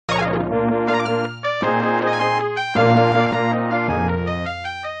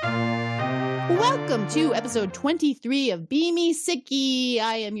to episode 23 of Be Me Sicky.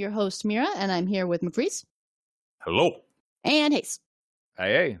 I am your host, Mira, and I'm here with McFreeze. Hello. And Hayes.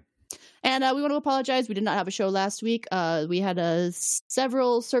 Hey. And we want to apologize. We did not have a show last week. We had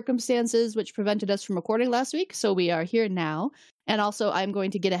several circumstances which prevented us from recording last week, so we are here now. And also, I'm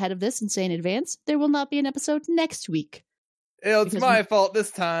going to get ahead of this and say in advance, there will not be an episode next week. It's my fault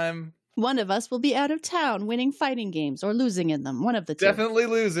this time. One of us will be out of town winning fighting games or losing in them. One of the two. Definitely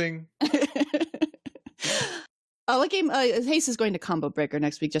losing. What game? Hayes is going to Combo Breaker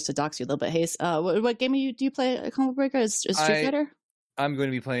next week, just to dox you a little bit, Hayes. What game do you play at Combo Breaker? Is Street Fighter? I'm going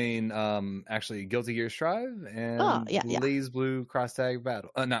to be playing actually Guilty Gear Strive and Blaze Blue Cross Tag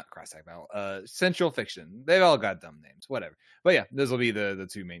Battle. Not Cross Tag Battle. Central Fiction. They've all got dumb names. Whatever. But yeah, those will be the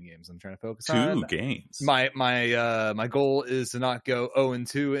two main games I'm trying to focus on. Two games. My goal is to not go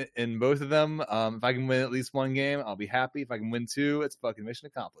 0-2 in both of them. If I can win at least one game, I'll be happy. If I can win two, it's fucking mission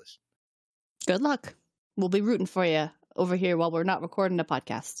accomplished. Good luck. We'll be rooting for you over here while we're not recording a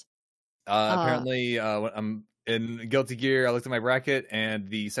podcast. Apparently, when I'm in Guilty Gear, I looked at my bracket, and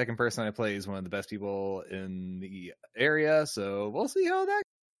the second person I play is one of the best people in the area, so we'll see how that goes.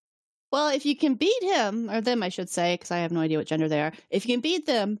 Well, if you can beat him, or them, I should say, because I have no idea what gender they are. If you can beat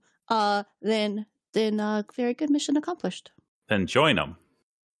them, then very good, mission accomplished. Then join them.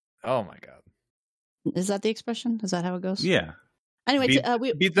 Oh my god. Is that the expression? Is that how it goes? Yeah. Anyway,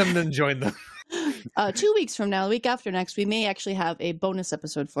 beat them, then join them. 2 weeks from now, the week after next, we may actually have a bonus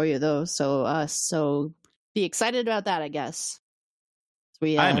episode for you, though. So be excited about that, I guess.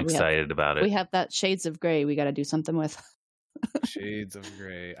 I'm excited about it. We have that Shades of Grey we got to do something with. Shades of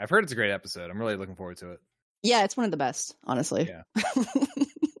Grey. I've heard it's a great episode. I'm really looking forward to it. Yeah, it's one of the best, honestly. Yeah.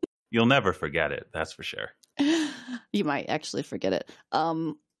 You'll never forget it, that's for sure. You might actually forget it.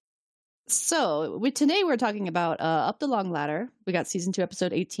 So today we're talking about Up the Long Ladder. We got season 2,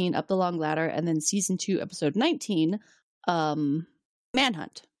 episode 18, Up the Long Ladder, and then season 2, episode 19,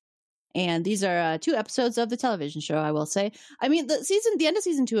 Manhunt. And these are 2 episodes of the television show, I will say. I mean, the end of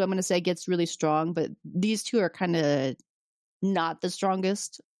season 2, I'm going to say, gets really strong, but these 2 are kind of not the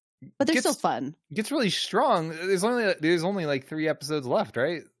strongest, but they're still fun. It gets really strong. There's only like 3 episodes left,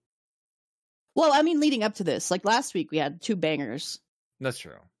 right? Well, I mean, leading up to this, like last week, we had 2 bangers. That's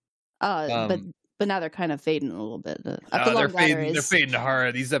true. But now they're kind of fading a little bit. They're fading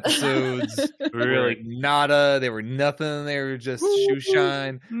hard. These episodes really nada. They were nothing. They were just shoe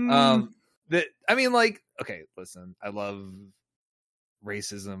shine. I mean, like, okay, listen, I love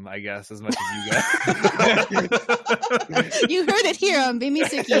racism, I guess, as much as you guys. You heard it here on Be Me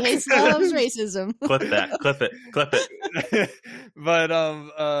Sicky. Hayes loves racism. Clip it. But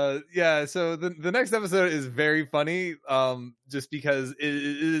yeah, so the next episode is very funny, just because it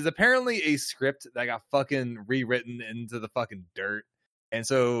is apparently a script that got fucking rewritten into the fucking dirt, and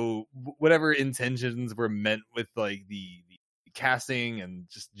so whatever intentions were meant with like the casting and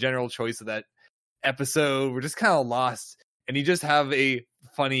just general choice of that episode were just kind of lost. And you just have a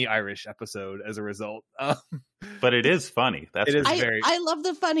funny Irish episode as a result. But it is funny. I love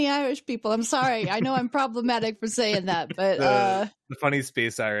the funny Irish people. I'm sorry. I know I'm problematic for saying that, but the funny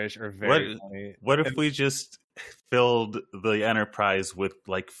space Irish are very funny. What if we just filled the Enterprise with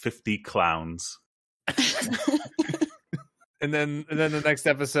like 50 clowns? and then the next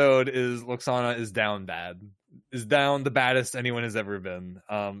episode is Lwaxana is down bad. Is down the baddest anyone has ever been.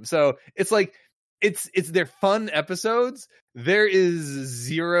 So it's like it's their fun episodes. There is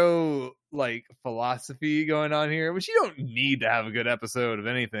zero like philosophy going on here, which you don't need to have a good episode of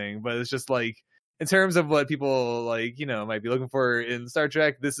anything, but it's just like in terms of what people like, you know, might be looking for in Star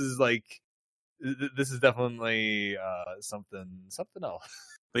Trek, this is definitely something else.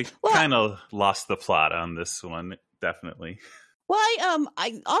 They kind of lost the plot on this one, definitely. Well,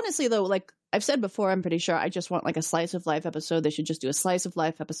 I honestly though, like I've said before, I'm pretty sure I just want like a slice of life episode. They should just do a slice of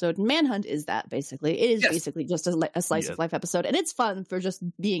life episode. Manhunt is that basically. It is basically just a slice of life episode, and it's fun for just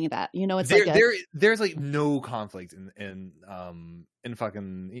being that. You know, it's there's like no conflict in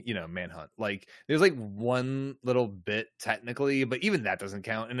fucking, you know, Manhunt. Like there's like one little bit technically, but even that doesn't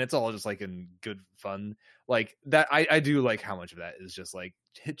count, and it's all just like in good fun. Like that, I do like how much of that is just like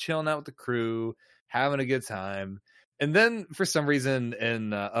chilling out with the crew, having a good time. And then for some reason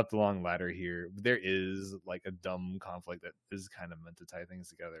in Up the Long Ladder here, there is like a dumb conflict that is kind of meant to tie things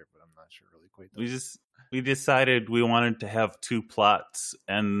together, but I'm not sure really quite. We decided we wanted to have 2 plots,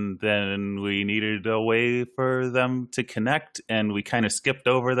 and then we needed a way for them to connect, and we kind of skipped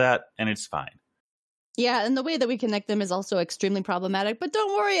over that, and it's fine. Yeah, and the way that we connect them is also extremely problematic, but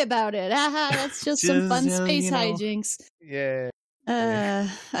don't worry about it. That's just some fun space hijinks. Yeah.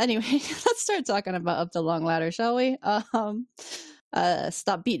 Anyway, let's start talking about Up the Long Ladder, shall we?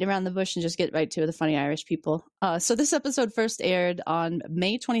 stop beating around the bush and just get right to the funny Irish people. So this episode first aired on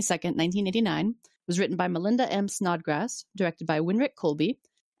May 22nd, 1989. It was written by Melinda M. Snodgrass, directed by Winrick Colby,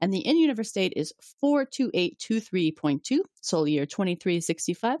 and the in-universe date is 42823.2, solar year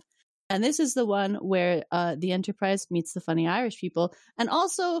 2365. And this is the one where the Enterprise meets the funny Irish people, and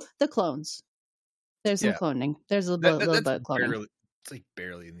also the clones. There's some cloning. There's a little bit of cloning. It's like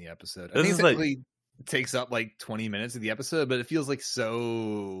barely in the episode. This I think is it like- technically takes up like 20 minutes of the episode, but it feels like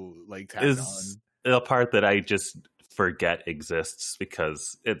so like tacked on. Is the part that I just forget exists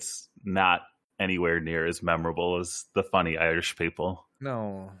because it's not anywhere near as memorable as the funny Irish people.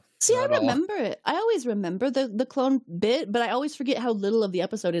 No. See, I not at all. remember it. I always remember the clone bit, but I always forget how little of the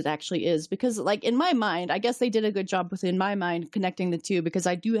episode it actually is. Because, like, in my mind, I guess they did a good job within my mind connecting the two, because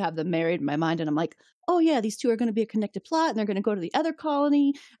I do have them married in my mind, and I'm like, oh yeah, these two are going to be a connected plot, and they're going to go to the other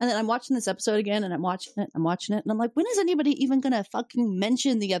colony. And then I'm watching this episode again, and I'm watching it, and I'm like, when is anybody even going to fucking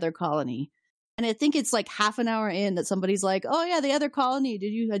mention the other colony? And I think it's like half an hour in that somebody's like, oh yeah, the other colony.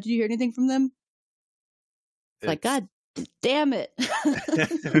 Did you hear anything from them? It's like, God damn it.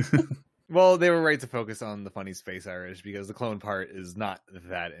 Well, they were right to focus on the funny space Irish, because the clone part is not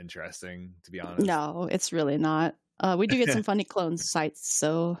that interesting, to be honest. No, it's really not. We do get some funny clone sites,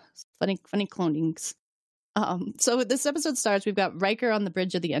 so funny clonings. So this episode starts, we've got Riker on the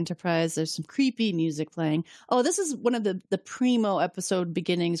bridge of the Enterprise. There's some creepy music playing. Oh, this is one of the primo episode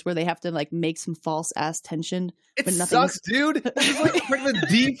beginnings where they have to like make some false ass tension. It when sucks, dude. This is like the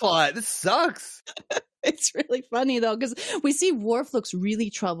D plot. This sucks. It's really funny though, because we see Worf looks really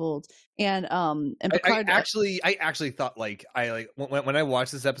troubled, and Picard. I actually thought like when I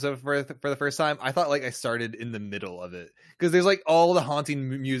watched this episode for the first time, I thought like I started in the middle of it, because there's like all the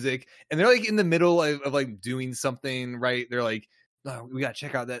haunting music, and they're like in the middle of like doing something, right? They're like, oh, we gotta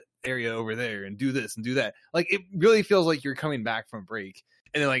check out that area over there and do this and do that. Like it really feels like you're coming back from break,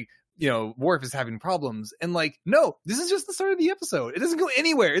 and then like, you know, Worf is having problems, and like, no, this is just the start of the episode. It doesn't go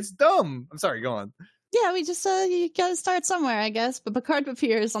anywhere. It's dumb. I'm sorry, go on. Yeah, we just you gotta start somewhere, I guess. But Picard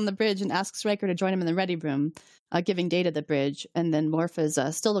appears on the bridge and asks Riker to join him in the ready room, giving Data the bridge. And then Worf is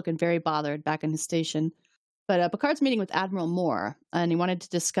still looking very bothered back in his station. But Picard's meeting with Admiral Moore, and he wanted to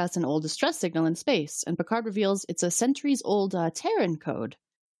discuss an old distress signal in space. And Picard reveals it's a centuries-old Terran code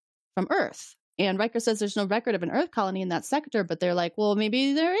from Earth. And Riker says there's no record of an Earth colony in that sector, but they're like, well,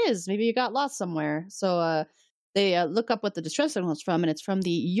 maybe there is. Maybe you got lost somewhere. So they look up what the distress signal is from, and it's from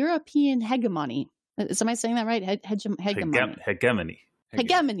the European hegemony. Am I saying that right? Hegemony. Hegemony.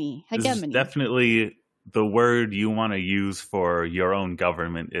 This is definitely the word you want to use for your own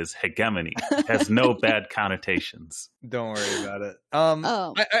government is hegemony. It has no bad connotations. Don't worry about it.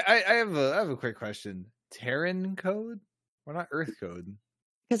 I have a quick question. Terran code? Why not Earth code?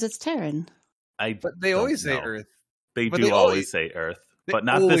 Because it's Terran. But they always say Earth. They always say Earth, but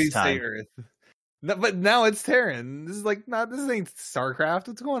not this time. Say Earth. No, but now it's Terran. This is like this ain't StarCraft.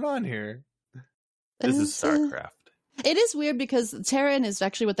 What's going on here? This is StarCraft. It is weird because Terran is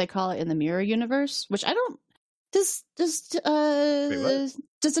actually what they call it in the Mirror Universe, which I don't. Does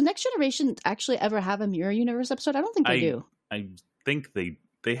the Next Generation actually ever have a Mirror Universe episode? I don't think they do. I think they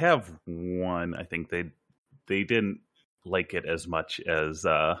have one. I think they didn't like it as much as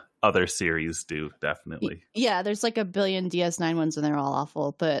other series do. Definitely. Yeah, there's like a billion DS9 ones and they're all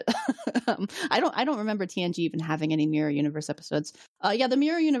awful. But I don't remember TNG even having any Mirror Universe episodes. The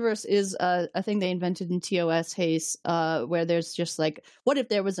Mirror Universe is a thing they invented in TOS Haze, where there's just like, what if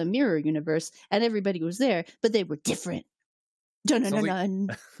there was a Mirror Universe and everybody was there, but they were different.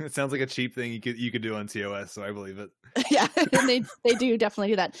 It sounds like a cheap thing you could do on TOS, so I believe it. Yeah, and they do definitely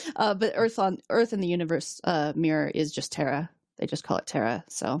do that. But Earth in the universe mirror is just Terra. They just call it Terra.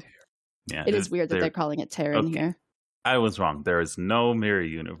 So yeah, it is weird that they're calling it Terran here. I was wrong. There is no Mirror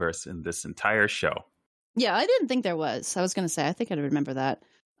Universe in this entire show. Yeah, I didn't think there was. I was going to say, I think I remember that.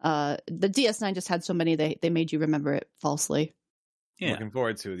 The DS9 just had so many, they made you remember it falsely. Yeah. Looking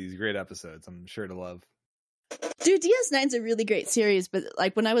forward to these great episodes. I'm sure to love. Dude, DS9's a really great series, but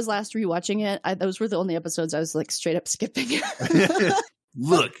like when I was last rewatching it, those were the only episodes I was like straight up skipping.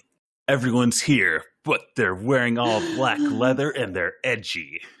 Look, everyone's here, but they're wearing all black leather and they're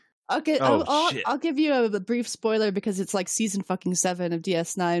edgy. Okay, I'll give you a brief spoiler because it's like season fucking 7 of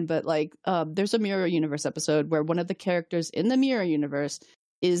DS9, but like there's a Mirror Universe episode where one of the characters in the Mirror Universe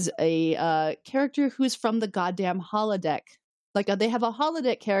is a character who's from the goddamn holodeck. Like they have a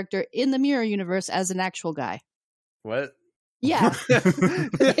holodeck character in the Mirror Universe as an actual guy. What? Yeah.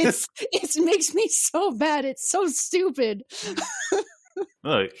 It makes me so bad. It's so stupid.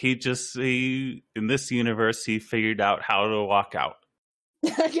 Look, he in this universe, he figured out how to walk out.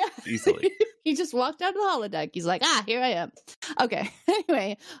 Yeah. Easily. He just walked out of the holodeck. He's like, here I am. Okay.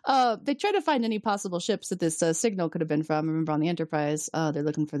 Anyway, they try to find any possible ships that this signal could have been from. Remember on the Enterprise, they're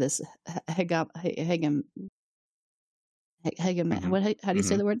looking for this hegem. How do you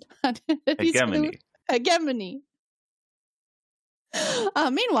say the word? Hegemony. Hegemony.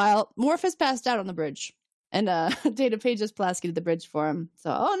 Meanwhile, Worf has passed out on the bridge. And Data pages Pulaski to the bridge for him. So,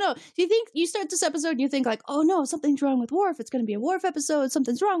 oh no. Do you think you start this episode and you think like, oh no, something's wrong with Worf. It's going to be a Worf episode.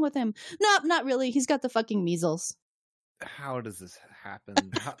 Something's wrong with him. No, not really. He's got the fucking measles. How does this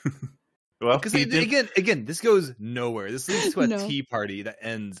happen? Well, because again, this goes nowhere. This leads to a tea party that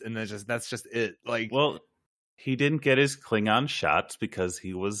ends, and that's just it. Like, well, he didn't get his Klingon shots because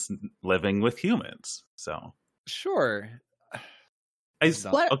he was living with humans. So sure.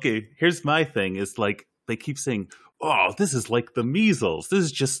 Okay, here's my thing: is like. They keep saying, oh, this is like the measles. This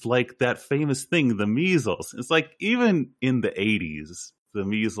is just like that famous thing, the measles. It's like even in the 80s, the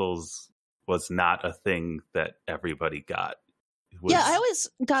measles was not a thing that everybody got. Yeah, I always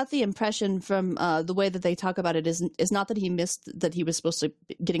got the impression from the way that they talk about it is not that he missed that he was supposed to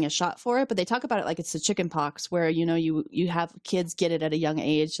be getting a shot for it, but they talk about it like it's the chicken pox where, you know, you have kids get it at a young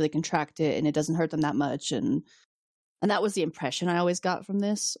age so they contract it and it doesn't hurt them that much. And that was the impression I always got from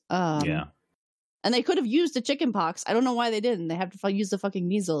this. Yeah. And they could have used the chicken pox. I don't know why they didn't. They have to use the fucking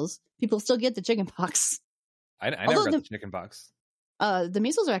measles. People still get the chicken pox. I never got the chicken pox. The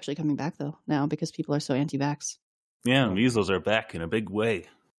measles are actually coming back, though, now because people are so anti-vax. Yeah, measles are back in a big way.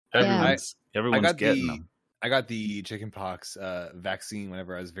 Everyone's getting them. I got the chicken pox vaccine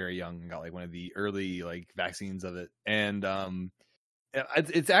whenever I was very young. I got like one of the early like vaccines of it. And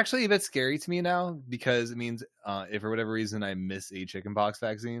it's actually a bit scary to me now because it means if for whatever reason I miss a chicken pox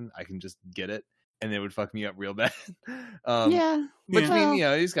vaccine, I can just get it. And it would fuck me up real bad. Which means, you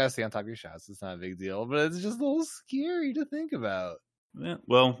know, you just gotta stay on top of your shots. It's not a big deal, but it's just a little scary to think about. Yeah,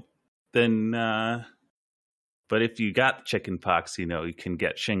 well, then, but if you got chicken pox, you know, you can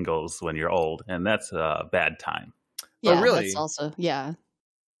get shingles when you're old, and that's a bad time. Yeah, oh, really? That's also, yeah.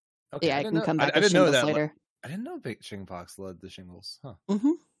 Okay, yeah, I can come back I with didn't know shingles that later. I didn't know chicken pox led to shingles. Huh.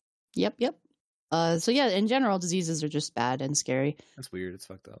 Mm-hmm. Yep. So yeah, in general, diseases are just bad and scary. That's weird. It's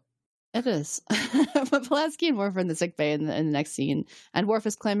fucked up. It is. But Pulaski and Worf are in the sickbay in the next scene, and Worf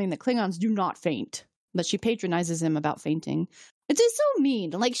is claiming that Klingons do not faint, but she patronizes him about fainting. It's just so mean.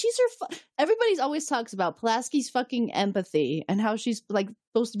 Like, she's her... Everybody's always talks about Pulaski's fucking empathy and how she's, like,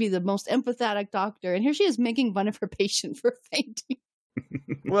 supposed to be the most empathetic doctor, and here she is making fun of her patient for fainting.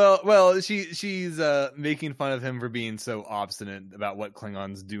 Well, she's making fun of him for being so obstinate about what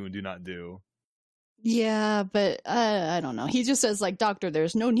Klingons do and do not do. Yeah, but I don't know. He just says, like, doctor,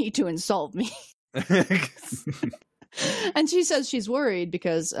 there's no need to insult me. And she says she's worried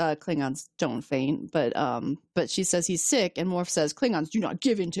because Klingons don't faint, but she says he's sick, and Worf says Klingons do not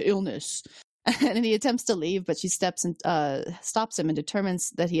give in to illness. And he attempts to leave, but she stops him and determines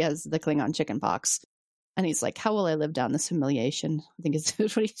that he has the Klingon chicken pox. And he's like, how will I live down this humiliation? I think is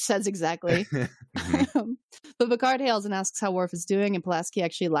what he says exactly. But Picard hails and asks how Worf is doing, and Pulaski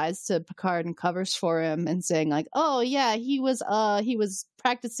actually lies to Picard and covers for him and saying like, oh yeah, he was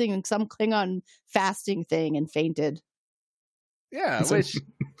practicing some Klingon fasting thing and fainted. Yeah, which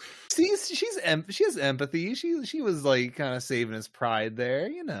she has empathy. She was like kind of saving his pride there,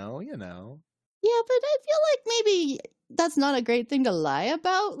 you know. Yeah, but I feel like maybe that's not a great thing to lie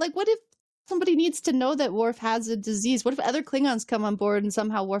about. Like, what if somebody needs to know that Worf has a disease? What if other Klingons come on board and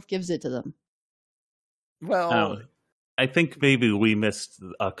somehow Worf gives it to them? Well, I think maybe we missed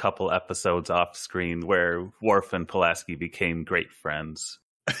a couple episodes off screen where Worf and Pulaski became great friends.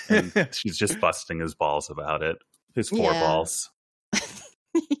 And she's just busting his balls about it. His four balls.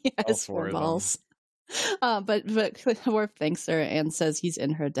 Yeah, his four balls. But Worf thanks her and says he's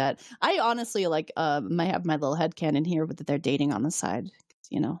in her debt. I honestly might have my little headcanon here that they're dating on the side.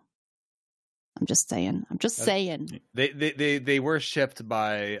 You know. I'm just saying. They were shipped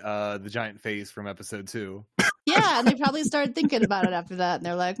by the giant face from episode 2. Yeah, and they probably started thinking about it after that, and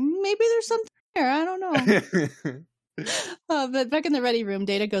they're like, maybe there's something here. I don't know. But back in the ready room,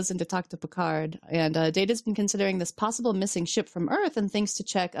 Data goes in to talk to Picard, and Data's been considering this possible missing ship from Earth and thinks to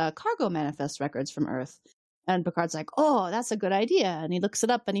check cargo manifest records from Earth. And Picard's like, oh, that's a good idea. And he looks it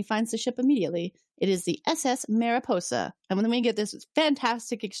up and he finds the ship immediately. It is the SS Mariposa. And when we get this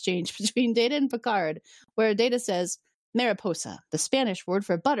fantastic exchange between Data and Picard, where Data says, Mariposa, the Spanish word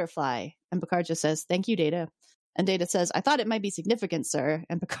for butterfly. And Picard just says, thank you, Data. And Data says, I thought it might be significant, sir.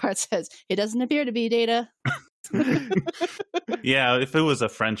 And Picard says, it doesn't appear to be, Data. Yeah, if it was a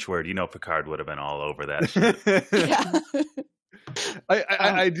French word, you know, Picard would have been all over that shit. Yeah.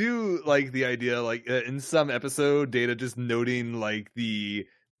 I do like the idea, like in some episode, Data just noting like the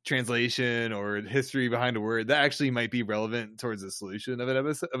translation or history behind a word that actually might be relevant towards the solution of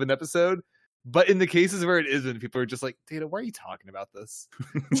an episode. But in the cases where it isn't, people are just like, Data, why are you talking about this?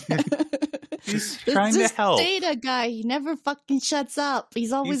 He's trying to help. Data guy, he never fucking shuts up.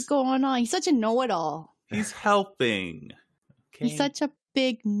 He's always going on. He's such a know-it-all. He's helping. Okay. He's such a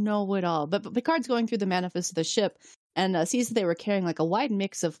big know-it-all. But Picard's going through the manifest of the ship and sees that they were carrying like a wide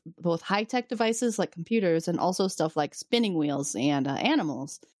mix of both high-tech devices like computers and also stuff like spinning wheels and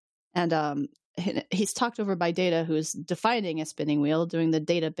animals. And he's talked over by Data, who's defining a spinning wheel, doing the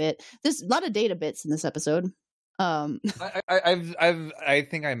Data bit. There's a lot of Data bits in this episode. I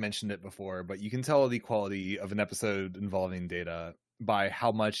think I mentioned it before, but you can tell the quality of an episode involving Data by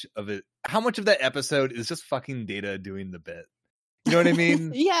how much of that episode is just fucking Data doing the bit. You know what I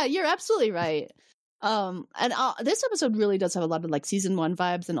mean? Yeah, you're absolutely right. And this episode really does have a lot of like season 1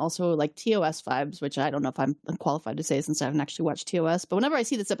 vibes and also like TOS vibes, which I don't know if I'm qualified to say since I haven't actually watched TOS. But whenever I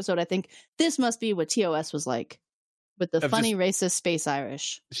see this episode, I think this must be what TOS was like, with the funny racist space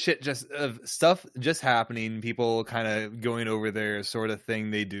Irish shit, just stuff just happening, people kind of going over their sort of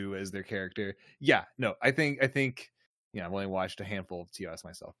thing they do as their character. Yeah, no, I think yeah, I've only watched a handful of TOS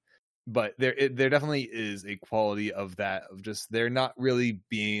myself, but there definitely is a quality of that, of just there not really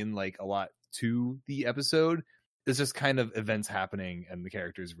being like a lot to the episode. It's just kind of events happening and the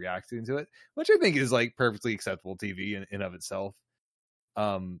characters reacting to it, which I think is like perfectly acceptable TV in of itself.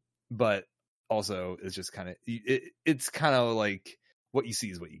 But also it's just kind of it's kind of like what you see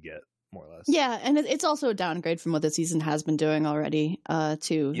is what you get, more or less. Yeah, and it's also a downgrade from what the season has been doing already,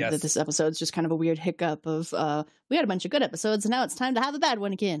 too. Yes. That this episode's just kind of a weird hiccup of we had a bunch of good episodes and now it's time to have a bad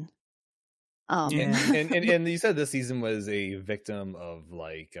one again. And you said this season was a victim of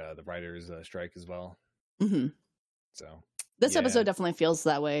like the writers' strike as well. Mm-hmm. So this episode definitely feels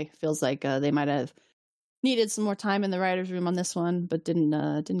that way. Feels like they might have needed some more time in the writers' room on this one, but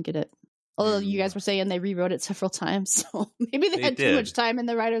didn't get it. Although you guys were saying they rewrote it several times, so maybe they had too much time in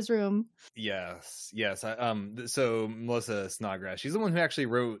the writers' room. Yes. So Melissa Snodgrass, she's the one who actually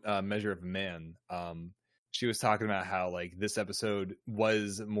wrote Measure of Man. She was talking about how like this episode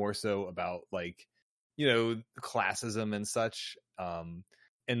was more so about like, you know, classism and such.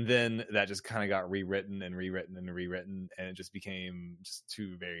 And then that just kind of got rewritten, and it just became just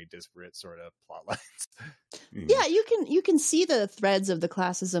two very disparate sort of plot lines. Yeah, you can see the threads of the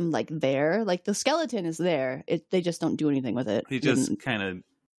classism like there, like the skeleton is there. They just don't do anything with it. He just kind of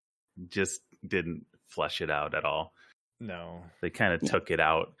just didn't flesh it out at all. No, they kind of took it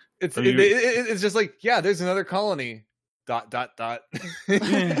out. It's just like, yeah, there's another colony. ... Okay,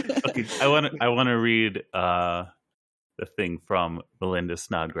 I want to read the thing from Melinda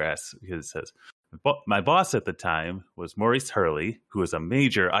Snodgrass, because it says, my boss at the time was Maurice Hurley, who is a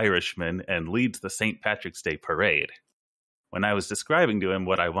major Irishman and leads the St. Patrick's Day parade. When I was describing to him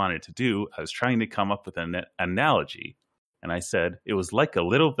what I wanted to do, I was trying to come up with an analogy. And I said, it was like a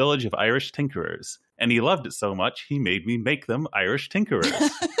little village of Irish tinkerers. And he loved it so much, he made me make them Irish tinkerers.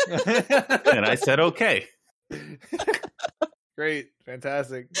 And I said, okay. Great.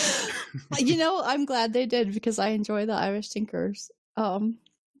 Fantastic. You know, I'm glad they did, because I enjoy the Irish tinkerers.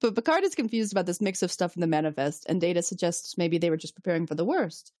 But Picard is confused about this mix of stuff in the manifest, and Data suggests maybe they were just preparing for the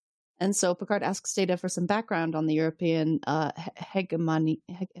worst. And so Picard asks Data for some background on the European hegemony.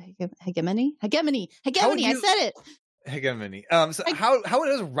 I said it. Hegemony. So how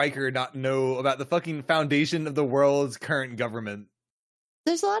does Riker not know about the fucking foundation of the world's current government?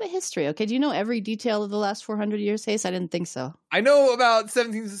 There's a lot of history, okay? Do you know every detail of the last 400 years, Hayes? I didn't think so. I know about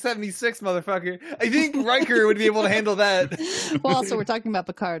 1776, motherfucker. I think Riker would be able to handle that. Well, also, we're talking about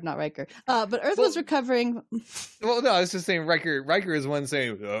Picard, not Riker. But Earth was recovering... Well, no, I was just saying Riker is one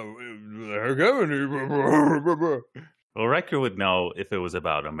saying... Well, Riker would know if it was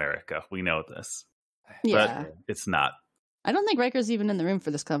about America. We know this. Yeah. But it's not. I don't think Riker's even in the room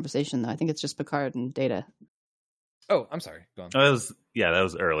for this conversation, though. I think it's just Picard and Data. Oh, I'm sorry. Go on. That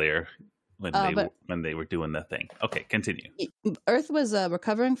was earlier when they were doing the thing. Okay, continue. Earth was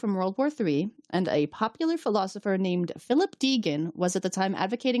recovering from World War III, and a popular philosopher named Philip Deegan was at the time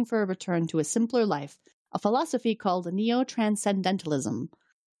advocating for a return to a simpler life, a philosophy called neo-transcendentalism.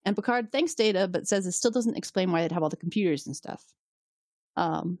 And Picard thanks Data, but says it still doesn't explain why they'd have all the computers and stuff.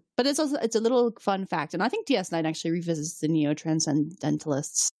 But it's a little fun fact, and I think DS9 actually revisits the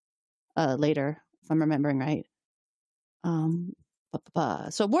neo-transcendentalists later, if I'm remembering right.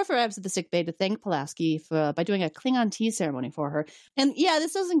 So Worf arrives at the sickbay to thank Pulaski by doing a Klingon tea ceremony for her. And yeah,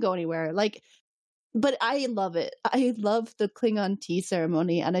 this doesn't go anywhere. Like, But I love it. I love the Klingon tea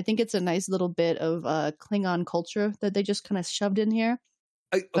ceremony, and I think it's a nice little bit of Klingon culture that they just kind of shoved in here.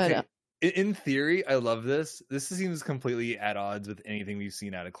 Okay. In theory, I love this. This seems completely at odds with anything we've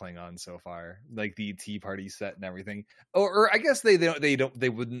seen out of Klingon so far, like the Tea Party set and everything. Or I guess they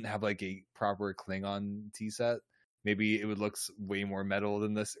wouldn't have like a proper Klingon tea set. Maybe it would look way more metal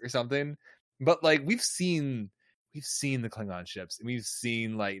than this or something. But like we've seen the Klingon ships, and we've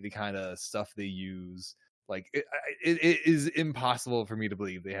seen like the kind of stuff they use. Like it is impossible for me to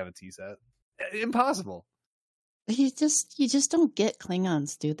believe they have a tea set. Impossible. You just don't get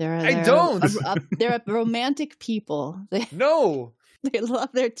Klingons, dude. I don't. They're a romantic people. No. They love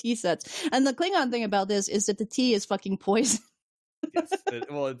their tea sets. And the Klingon thing about this is that the tea is fucking poison. Yes.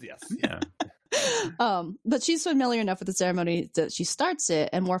 Yes. Yeah. But she's familiar enough with the ceremony that she starts it,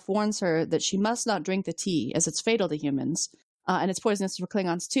 and Worf warns her that she must not drink the tea, as it's fatal to humans, and it's poisonous for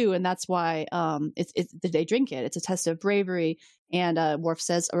Klingons too. And that's why they drink it. It's a test of bravery. And Worf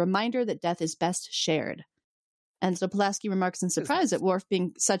says, a reminder that death is best shared. And so Pulaski remarks in surprise at Worf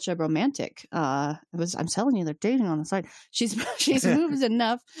being such a romantic. I'm telling you, they're dating on the side. She's moved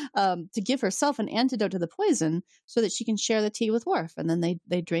enough to give herself an antidote to the poison so that she can share the tea with Worf. And then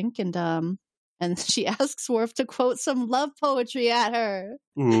they drink, and she asks Worf to quote some love poetry at her.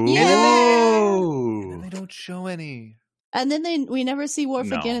 Ooh. Yeah! And they don't show any. And then we never see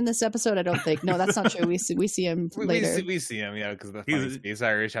Worf again in this episode, I don't think. No, that's not true. We see him later. We see him, yeah, because the funny Space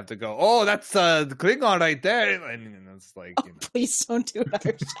Irish have to go, oh, that's the Klingon right there. And it's like, you know. Please don't do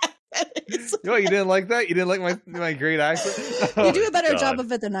Irish accent. No, you didn't like that? You didn't like my great accent? You do a better job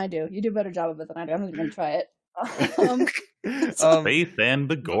of it than I do. You do a better job of it than I do. I'm not even going to try it. Faith and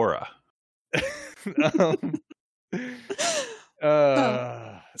Begora.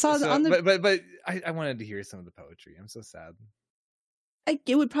 But I wanted to hear some of the poetry. I'm so sad.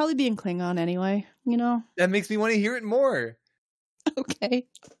 It would probably be in Klingon anyway, you know? That makes me want to hear it more. Okay.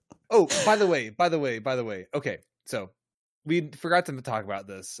 Oh, by the way. Okay, so we forgot to talk about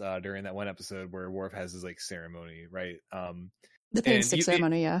this during that one episode where Worf has his like ceremony, right? The paint stick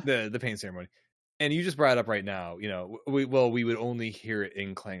ceremony, yeah. The paint ceremony. And you just brought it up right now, you know, we would only hear it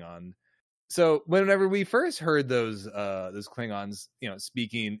in Klingon. So whenever we first heard those Klingons, you know,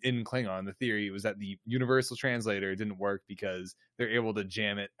 speaking in Klingon, the theory was that the universal translator didn't work because they're able to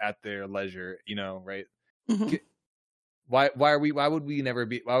jam it at their leisure, you know, right? Mm-hmm. Why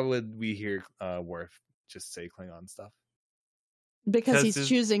would we hear Worf just say Klingon stuff? Because he's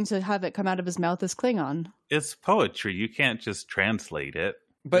choosing to have it come out of his mouth as Klingon. It's poetry. You can't just translate it.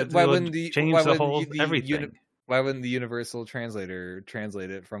 But why wouldn't everything? Why wouldn't the universal translator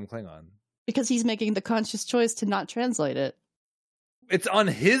translate it from Klingon? Because he's making the conscious choice to not translate it. It's on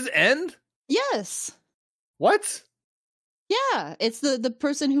his end? Yes. What? Yeah, it's the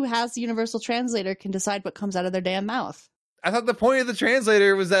person who has the universal translator can decide what comes out of their damn mouth. I thought the point of the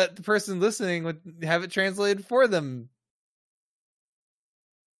translator was that the person listening would have it translated for them.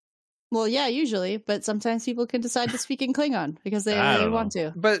 Well, yeah, usually, but sometimes people can decide to speak in Klingon because they want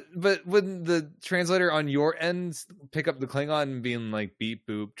to. But wouldn't the translator on your end pick up the Klingon and being like beep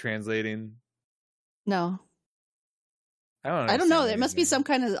boop translating? No. I don't know. There must be some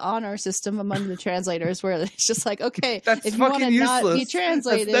kind of honor system among the translators where it's just like, okay, that's if you want to not be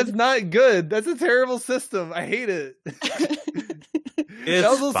translated, that's not good. That's a terrible system. I hate it. It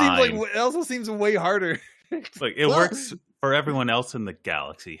also seems way harder. Like it works for everyone else in the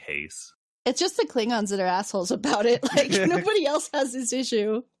galaxy, Hayes. It's just the Klingons that are assholes about it. Like nobody else has this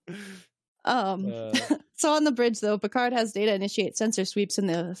issue. So on the bridge, though, Picard has Data initiate sensor sweeps in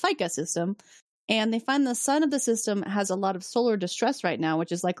the FICA system, and they find the sun of the system has a lot of solar distress right now,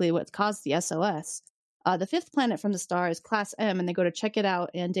 which is likely what caused the SOS. The fifth planet from the star is Class M, and they go to check it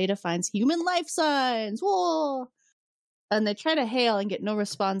out, and Data finds human life signs. Whoa! And they try to hail and get no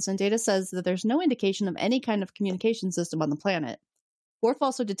response, and Data says that there's no indication of any kind of communication system on the planet. Worf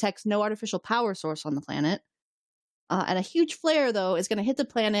also detects no artificial power source on the planet. And a huge flare, though, is going to hit the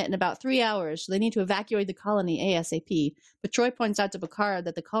planet in about 3 hours, so they need to evacuate the colony ASAP. But Troi points out to Picard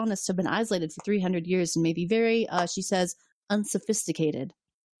that the colonists have been isolated for 300 years and may be very, she says, unsophisticated.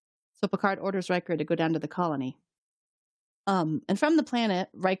 So Picard orders Riker to go down to the colony. And from the planet,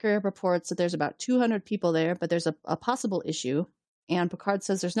 Riker reports that there's about 200 people there, but there's a possible issue. And Picard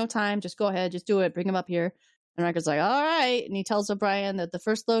says there's no time, just go ahead, just do it, bring him up here. And Riker's like, all right. And he tells O'Brien that the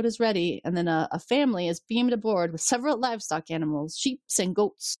first load is ready. And then a family is beamed aboard with several livestock animals, sheep and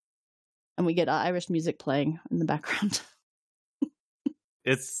goats. And we get Irish music playing in the background.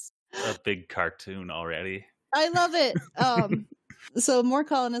 It's a big cartoon already. I love it. So more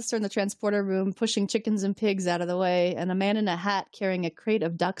colonists are in the transporter room, pushing chickens and pigs out of the way. And a man in a hat carrying a crate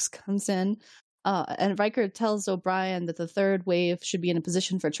of ducks comes in. And Riker tells O'Brien that the third wave should be in a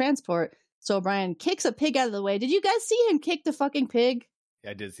position for transport. So O'Brien kicks a pig out of the way. Did you guys see him kick the fucking pig?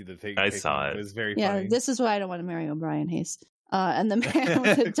 Yeah, I did see the pig. I saw it. It was very Yeah, funny. this is why I don't want to marry O'Brien Hayes. And the man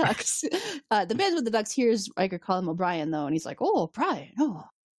with the ducks, the man with the ducks hears Riker call him O'Brien, though, and he's like, "Oh, O'Brien, oh."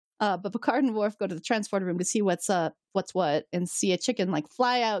 But Picard and Worf go to the transporter room to see what's what, and see a chicken like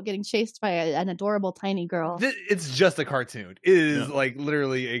fly out, getting chased by an adorable tiny girl. It's just a cartoon. It is like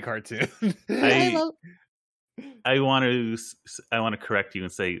literally a cartoon. I want to correct you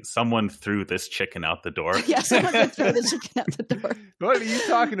and say someone threw this chicken out the door. Yeah, someone did throw the chicken out the door. What are you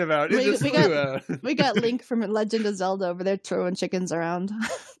talking about? We got Link from Legend of Zelda over there throwing chickens around.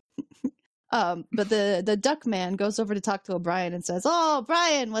 But the duck man goes over to talk to O'Brien and says, "Oh,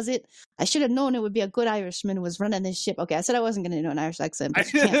 Brian, was it? I should have known it would be a good Irishman who was running this ship." Okay, I said I wasn't going to do an Irish accent.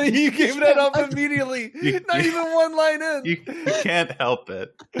 But you gave that up immediately. Not even one line in. You can't help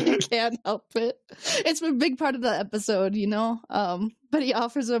it. You can't help it. It's a big part of the episode, you know. But he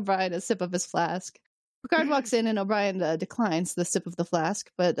offers O'Brien a sip of his flask. Picard walks in and O'Brien declines the sip of the flask,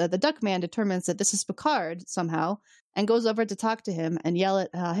 but the duck man determines that this is Picard somehow and goes over to talk to him and yell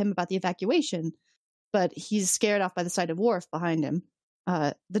at him about the evacuation. But he's scared off by the sight of Worf behind him.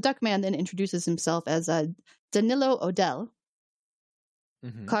 The duck man then introduces himself as Danilo Odell.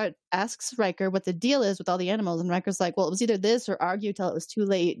 Mm-hmm. Picard asks Riker what the deal is with all the animals, and Riker's like, well, it was either this or argue till it was too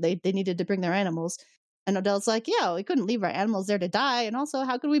late. They needed to bring their animals. And Odell's like, yeah, we couldn't leave our animals there to die. And also,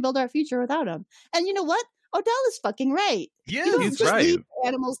 how could we build our future without them? And you know what? Odell is fucking right. Yeah, you don't he's just right. leave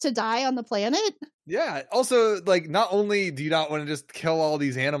animals to die on the planet. Yeah. Also, like, not only do you not want to just kill all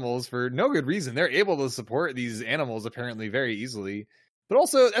these animals for no good reason, they're able to support these animals apparently very easily. But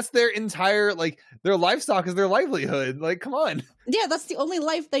also, that's their entire, like, their livestock is their livelihood. Like, come on. Yeah, that's the only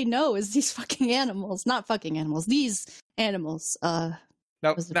life they know is these fucking animals. Not fucking animals. These animals. Now,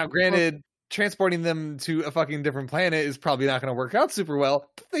 granted, transporting them to a fucking different planet is probably not going to work out super well,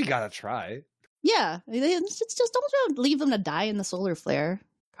 but they gotta try. Yeah, it's just don't leave them to die in the solar flare.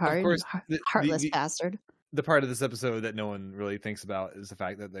 Of course, heartless bastard. The part of this episode that no one really thinks about is the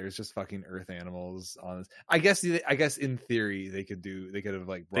fact that there's just fucking Earth animals on this. I guess in theory they could have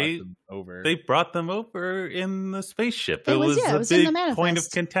like brought them over. They brought them over in the spaceship. It was a big point of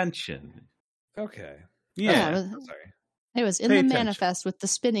contention. Okay. Yeah. Sorry. It was in the manifest with the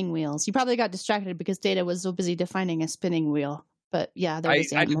spinning wheels. You probably got distracted because Data was so busy defining a spinning wheel. But yeah, there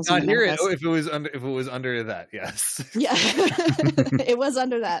was animals. I did not hear it. If it was under that, yes. Yeah, it was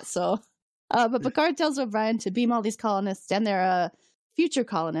under that. So, but Picard tells O'Brien to beam all these colonists and their future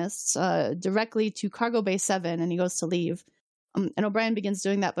colonists directly to Cargo Bay 7, and he goes to leave. And O'Brien begins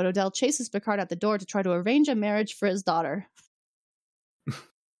doing that, but Odell chases Picard out the door to try to arrange a marriage for his daughter.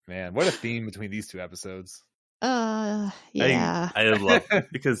 Man, what a theme between these two episodes. Yeah. I love it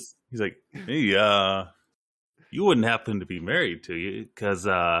because he's like, hey, you wouldn't happen to be married to you because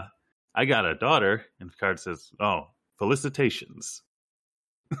I got a daughter. And Picard says, oh, felicitations.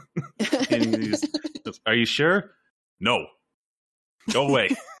 And are you sure? No. Go away.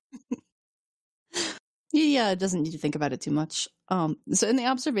 He doesn't need to think about it too much. So in the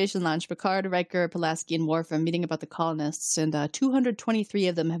observation lounge, Picard, Riker, Pulaski, and Worf are meeting about the colonists, and 223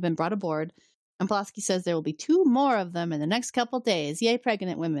 of them have been brought aboard. And Pulaski says there will be 2 more of them in the next couple days. Yay,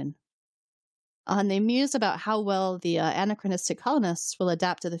 pregnant women. And they muse about how well the anachronistic colonists will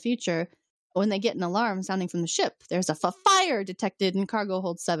adapt to the future when they get an alarm sounding from the ship. There's a fire detected in Cargo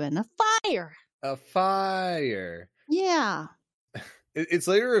Hold 7. A fire! A fire! Yeah. It's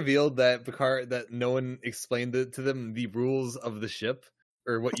later revealed that that no one explained to them the rules of the ship,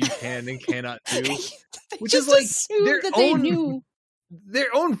 or what you can and cannot do. Which is like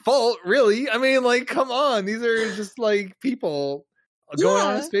their own fault, really. I mean, like, come on. These are just like people going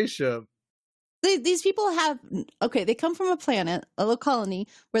on a spaceship. These people they come from a planet, a little colony,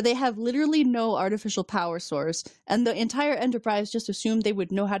 where they have literally no artificial power source, and the entire Enterprise just assumed they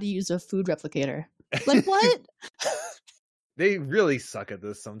would know how to use a food replicator. Like, what? They really suck at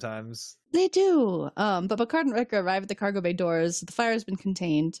this sometimes. They do. But Picard and Riker arrive at the cargo bay doors. The fire has been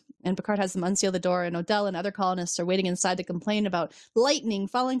contained, and Picard has them unseal the door, and Odell and other colonists are waiting inside to complain about lightning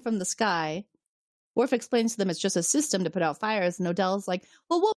falling from the sky. Worf explains to them it's just a system to put out fires, and Odell's like,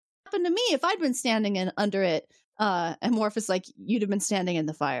 well, what happened to me if I'd been standing under it? And Worf is like, you'd have been standing in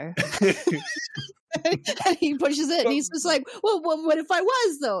the fire. And he pushes it, and he's just like, well, what if I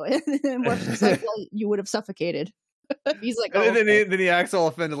was, though? And Worf's just like, well, you would have suffocated. He's like, oh, and then he acts all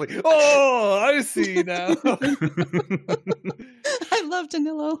offended, like, oh, I see now. I love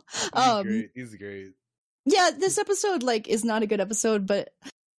Danilo. He's great. Yeah, this episode is not a good episode, but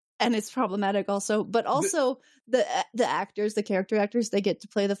And it's problematic also, but also the actors, the character actors, they get to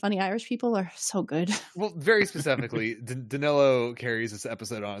play the funny Irish people are so good. Well, very specifically, Danilo carries this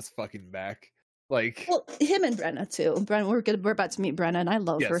episode on his fucking back. Like, well, him and Brenna too. Brenna, we're about to meet Brenna, and I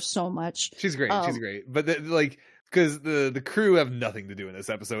love her so much. She's great. She's great. But because the crew have nothing to do in this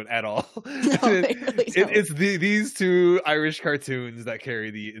episode at all. No, they really don't. It's these two Irish cartoons that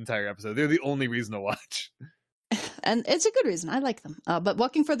carry the entire episode. They're the only reason to watch. And it's a good reason. I like them. But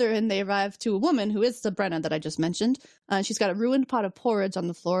walking further in, they arrive to a woman who is the Brenna that I just mentioned. She's got a ruined pot of porridge on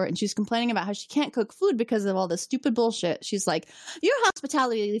the floor, and she's complaining about how she can't cook food because of all this stupid bullshit. She's like, your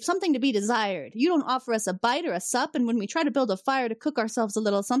hospitality leaves something to be desired. You don't offer us a bite or a sup, and when we try to build a fire to cook ourselves a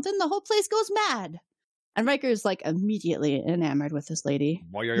little something, the whole place goes mad. And Riker's like immediately enamored with this lady.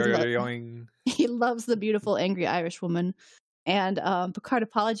 He loves the beautiful, angry Irish woman. And Picard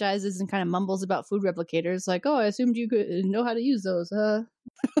apologizes and kind of mumbles about food replicators, like, "Oh, I assumed you could know how to use those."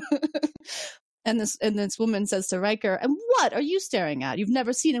 And this woman says to Riker, "And what are you staring at? You've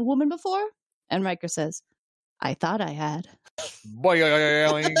never seen a woman before?" And Riker says, "I thought I had." He's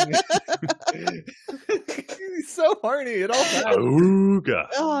so horny at all times.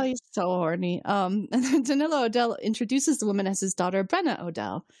 Oh, he's so horny. And then Danilo O'Dell introduces the woman as his daughter, Brenna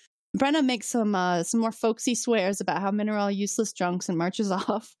O'Dell. Brenna makes some more folksy swears about how men are all useless drunks and marches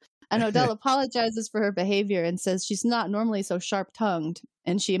off. And O'Dell apologizes for her behavior and says she's not normally so sharp-tongued.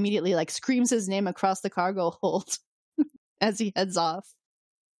 And she immediately screams his name across the cargo hold as he heads off.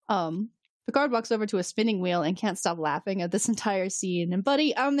 Picard walks over to a spinning wheel and can't stop laughing at this entire scene. And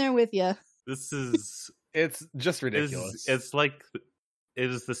buddy, I'm there with you. It's just ridiculous. It's like it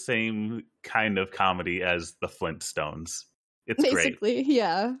is the same kind of comedy as the Flintstones. It's basically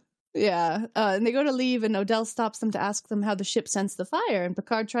great. Yeah. And they go to leave, and O'Dell stops them to ask them how the ship sensed the fire. And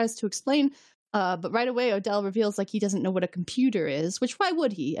Picard tries to explain, but right away O'Dell reveals he doesn't know what a computer is. Which why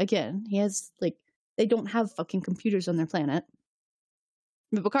would he? Again, he has they don't have fucking computers on their planet.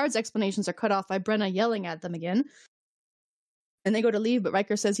 But Picard's explanations are cut off by Brenna yelling at them again. And they go to leave, but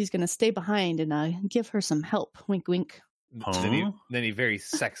Riker says he's going to stay behind and give her some help. Wink, wink. Then he very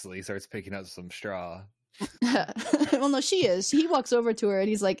sexily starts picking up some straw. Well, no, she is. He walks over to her and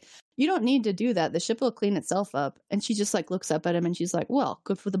he's like, "You don't need to do that. The ship will clean itself up." And she just looks up at him and she's like, "Well,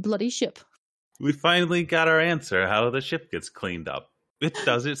 good for the bloody ship." We finally got our answer how the ship gets cleaned up. It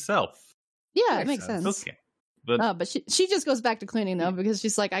does itself. Yeah, it makes sense. Okay. But she just goes back to cleaning though, because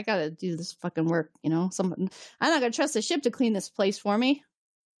she's like, "I gotta do this fucking work, I'm not gonna trust the ship to clean this place for me."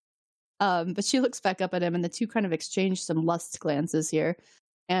 But she looks back up at him and the two kind of exchange some lust glances here.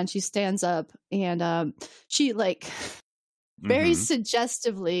 And she stands up and she very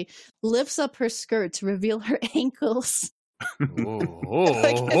suggestively lifts up her skirt to reveal her ankles. This is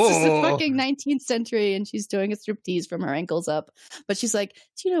the fucking 19th century and she's doing a striptease from her ankles up. But she's like,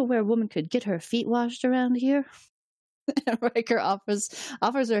 "Do you know where a woman could get her feet washed around here?" And Riker offers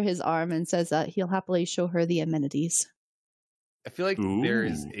her his arm and says that he'll happily show her the amenities. I feel like there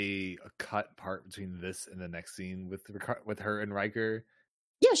is a cut part between this and the next scene with her and Riker.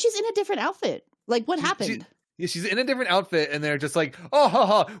 Yeah, she's in a different outfit. What happened? She's in a different outfit, and they're just like, "Oh,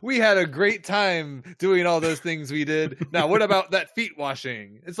 ha, we had a great time doing all those things we did. Now, what about that feet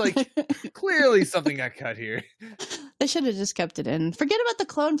washing?" It's clearly something got cut here. They should have just kept it in. Forget about the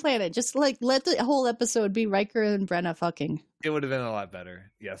clone planet. Just let the whole episode be Riker and Brenna fucking. It would have been a lot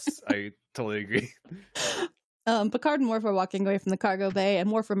better. Yes, I totally agree. Picard and Worf are walking away from the cargo bay,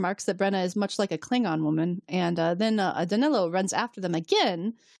 and Worf remarks that Brenna is much like a Klingon woman. And then Danilo runs after them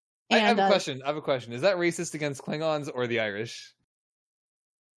again. And, I have a question. Is that racist against Klingons or the Irish?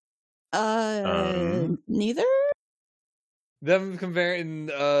 Neither. Them comparing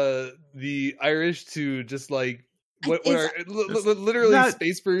the Irish to just what are literally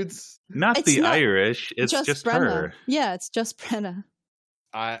space brutes? Not the Irish. It's just her. Yeah, it's just Brenna.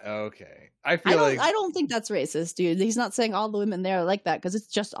 Okay. I don't think that's racist, dude. He's not saying all the women there are like that because it's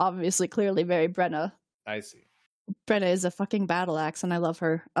just obviously clearly very Brenna. I see. Brenna is a fucking battle axe and I love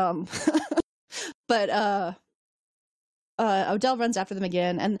her. But O'Dell runs after them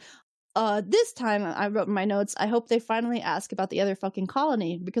again, and this time I wrote in my notes, I hope they finally ask about the other fucking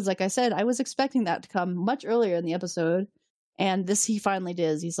colony, because like I said, I was expecting that to come much earlier in the episode, and this he finally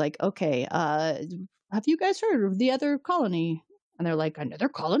did. He's like, "Okay, have you guys heard of the other colony?" And they're like, "Another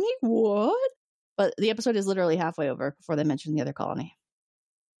colony? What?" But the episode is literally halfway over before they mention the other colony.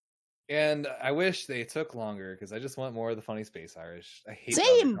 And I wish they took longer because I just want more of the funny space Irish. I hate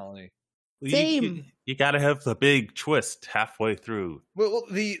the other colony. Same. You got to have the big twist halfway through. Well,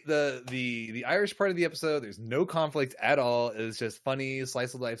 the Irish part of the episode, there's no conflict at all. It's just funny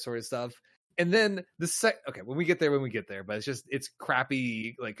slice of life sort of stuff. And then when we get there, but it's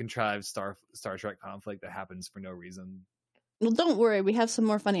crappy, like contrived Star Trek conflict that happens for no reason. Well, don't worry. We have some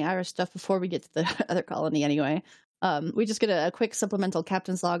more funny Irish stuff before we get to the other colony anyway. We just get a quick supplemental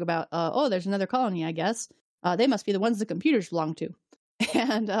captain's log about, there's another colony, I guess. They must be the ones the computers belong to.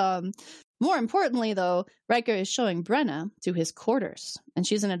 And more importantly, though, Riker is showing Brenna to his quarters. And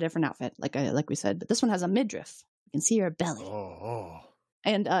she's in a different outfit, like we said. But this one has a midriff. You can see her belly. Oh.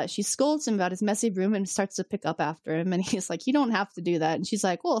 And she scolds him about his messy room and starts to pick up after him. And he's like, you don't have to do that. And she's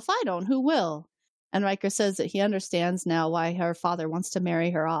like, well, if I don't, who will? And Riker says that he understands now why her father wants to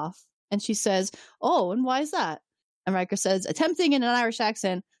marry her off. And she says, oh, and why is that? And Riker says, attempting in an Irish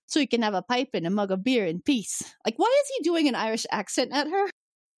accent so he can have a pipe and a mug of beer in peace. Like, why is he doing an Irish accent at her?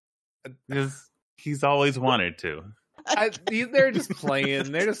 Because he's always wanted to. They're just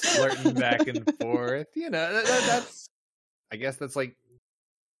playing. They're just flirting back and forth. You know, that's... I guess that's like...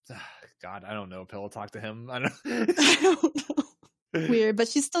 God, I don't know. Pillow talk to him. I don't know. Weird, but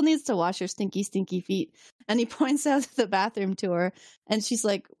she still needs to wash her stinky feet. And he points out the bathroom to her, and she's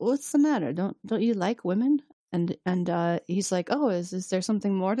like, "What's the matter? Don't you like women?" And he's like, "Oh, is there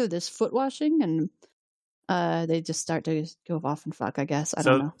something more to this foot washing?" And they just start to go off and fuck, I guess. I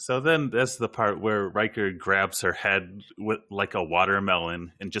don't know. So then that's the part where Riker grabs her head with like a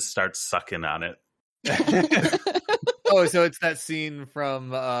watermelon and just starts sucking on it. Oh, so it's that scene from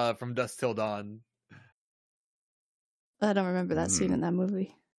Dusk Till Dawn. I don't remember that scene in that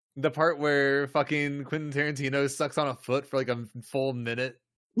movie. The part where fucking Quentin Tarantino sucks on a foot for like a full minute.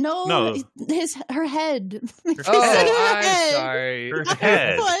 No. Her head. I'm sorry. Her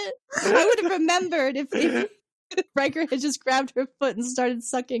head. I would have remembered if Riker had just grabbed her foot and started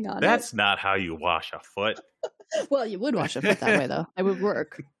sucking on it. That's not how you wash a foot. Well, you would wash a foot that way, though. It would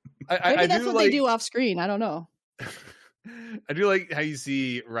work. Maybe that's what they do off screen. I don't know. I do like how you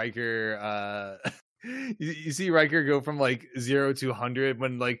see Riker. You see Riker go from like 0 to 100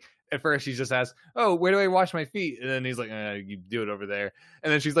 when like at first she just asks, "Oh, where do I wash my feet?" And then he's like, "You do it over there."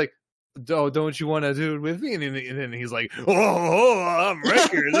 And then she's like, "Oh, don't you want to do it with me?" And then he's like, "Oh, I'm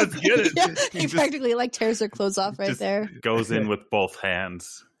Riker. Let's get it." Yeah, he practically like tears her clothes off right there. Goes in with both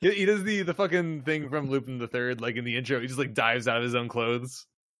hands. He does the fucking thing from Lupin the Third, like in the intro. He just like dives out of his own clothes.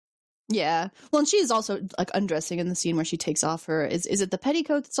 Yeah. Well, and she's also like undressing in the scene where she takes off her. Is it the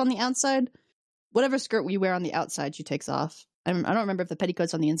petticoat that's on the outside? Whatever skirt we wear on the outside, she takes off. I don't remember if the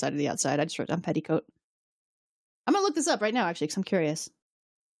petticoat's on the inside or the outside. I just wrote down petticoat. I'm going to look this up right now, actually, because I'm curious.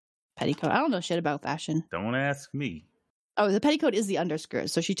 Petticoat. I don't know shit about fashion. Don't ask me. Oh, the petticoat is the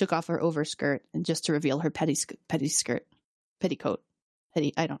underskirt. So she took off her overskirt and just to reveal her petticoat. I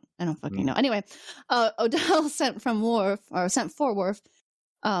don't fucking know. Anyway, Odell sent for Worf,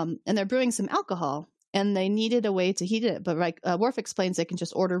 and they're brewing some alcohol. And they needed a way to heat it, but Worf explains they can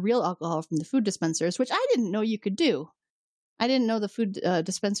just order real alcohol from the food dispensers, which I didn't know you could do. I didn't know the food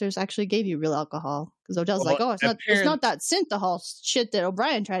dispensers actually gave you real alcohol, because Odell's like, "Oh, it's not that synthahol shit that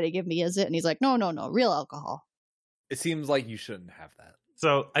O'Brien tried to give me, is it?" And he's like, "No, real alcohol." It seems like you shouldn't have that.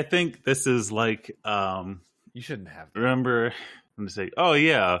 So I think this is like, you shouldn't have that. Remember, I'm going to say, "Oh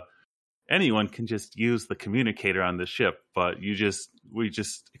yeah, anyone can just use the communicator on the ship, but we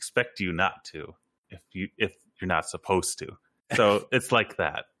just expect you not to." If you're not supposed to. So it's like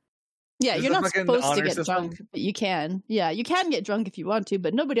that. Yeah, you're not supposed to get drunk, but you can. Yeah, you can get drunk if you want to,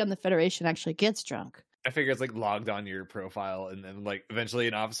 but nobody on the Federation actually gets drunk. I figure it's like logged on your profile, and then like eventually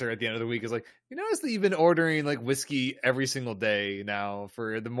an officer at the end of the week is like, "You notice that you've been ordering like whiskey every single day now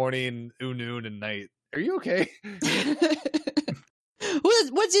for the morning, noon, and night. Are you okay?"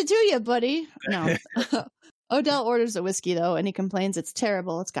 What's it to you, buddy? No. Odell orders a whiskey though, and he complains it's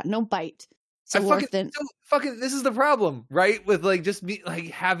terrible. It's got no bite. So this is the problem, right? With like just like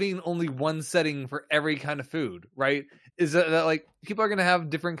having only one setting for every kind of food, right? Is that like people are gonna have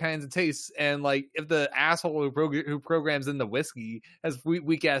different kinds of tastes, and like if the asshole who programs in the whiskey has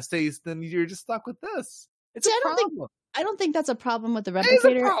weak ass taste, then you're just stuck with this. It's a problem. I don't think that's a problem with the replicator. It's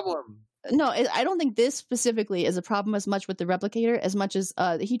a problem. No, I don't think this specifically is a problem as much with the replicator as much as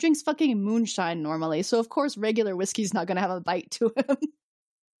he drinks fucking moonshine normally, so of course regular whiskey's not gonna have a bite to him.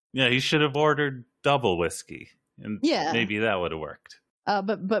 Yeah, he should have ordered double whiskey, and maybe that would have worked.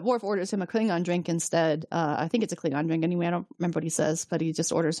 But Worf orders him a Klingon drink instead. I think it's a Klingon drink anyway. I don't remember what he says, but he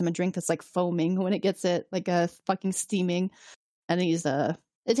just orders him a drink that's like foaming when it gets it, like fucking steaming. And he's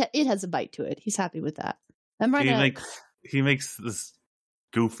it has a bite to it. He's happy with that. He makes this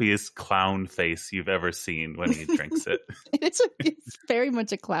goofiest clown face you've ever seen when he drinks it. It's very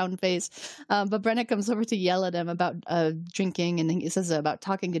much a clown face. But Brenna comes over to yell at him about drinking, and he says about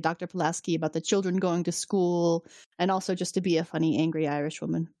talking to Dr. Pulaski about the children going to school, and also just to be a funny, angry Irish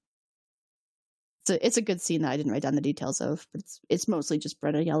woman. It's a good scene that I didn't write down the details of, but it's mostly just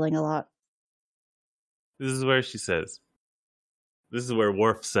Brenna yelling a lot. This is where she says, this is where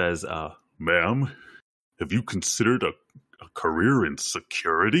Worf says, ma'am, have you considered a career in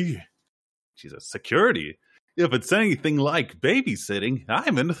security? She says, security? If it's anything like babysitting,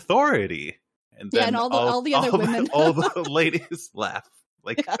 I'm an authority. And then and all the other women. all the ladies laugh.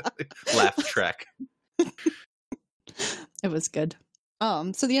 Like, laugh track. It was good.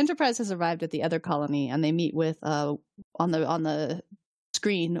 So the Enterprise has arrived at the other colony, and they meet with on the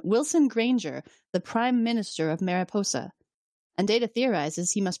screen Wilson Granger, the Prime Minister of Mariposa. And Data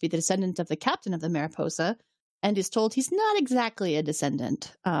theorizes he must be the descendant of the captain of the Mariposa, and is told he's not exactly a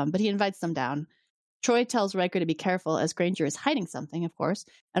descendant, but he invites them down. Troi tells Riker to be careful, as Granger is hiding something, of course,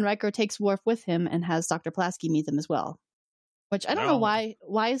 and Riker takes Worf with him and has Dr. Pulaski meet them as well. Which I don't know why.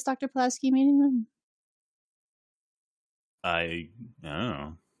 Why is Dr. Pulaski meeting them? I don't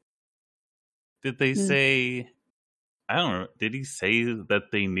know. Did they say? I don't know. Did he say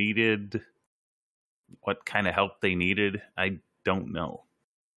that they needed what kind of help they needed? I don't know.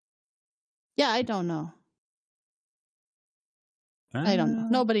 Yeah, I don't know. I don't know.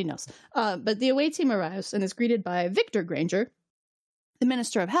 Nobody knows. But the away team arrives and is greeted by Victor Granger, the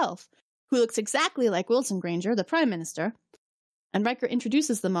Minister of Health, who looks exactly like Wilson Granger, the Prime Minister. And Riker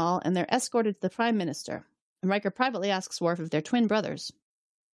introduces them all, and they're escorted to the Prime Minister. And Riker privately asks Worf if they're twin brothers.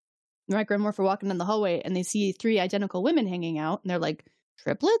 And Riker and Worf are walking down the hallway, and they see 3 identical women hanging out, and they're like,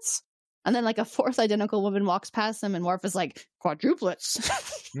 triplets? And then like a 4th identical woman walks past them, and Worf is like, quadruplets.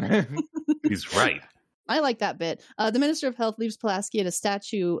 He's right. I like that bit. The Minister of Health leaves Pulaski at a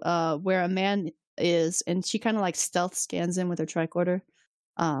statue where a man is, and she kind of like stealth scans in with her tricorder.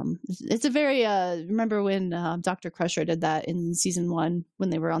 It's a very remember when Dr. Crusher did that in season 1 when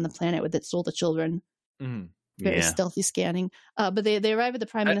they were on the planet that stole the children. Very stealthy scanning. But they arrive at the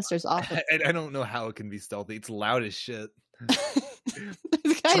Prime Minister's office. I don't know how it can be stealthy. It's loud as shit.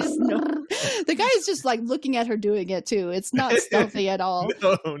 The guy is just like looking at her doing it too. It's not stealthy at all.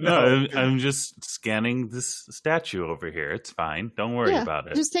 No, I'm just scanning this statue over here. It's fine. Don't worry about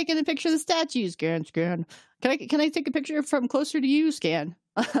it. Just taking a picture of the statue. Scan. Can I take a picture from closer to you? Scan.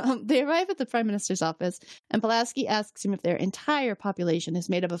 They arrive at the Prime Minister's office, and Pulaski asks him if their entire population is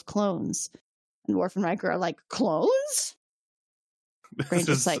made up of clones. And Worf and Riker are like, clones?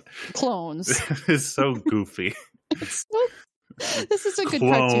 Granger's like, clones. It's so goofy. This is a good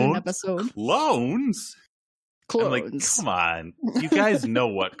cartoon episode. Clones? Clones. I'm like, come on. You guys know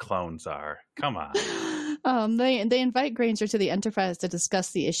what clones are. Come on. They invite Granger to the Enterprise to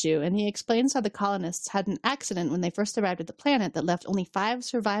discuss the issue, and he explains how the colonists had an accident when they first arrived at the planet that left only 5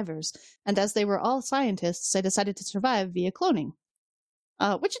 survivors, and as they were all scientists, they decided to survive via cloning.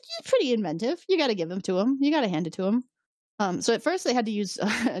 Which is pretty inventive. You got to give them to him. You got to hand it to him. So at first they had to use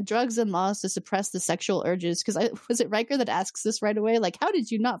drugs and laws to suppress the sexual urges. Because was it Riker that asks this right away? Like, how did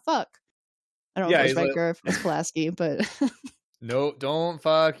you not fuck? I don't know if it was Riker or if it was Pulaski, but... No, don't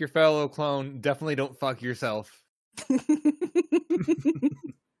fuck your fellow clone. Definitely don't fuck yourself.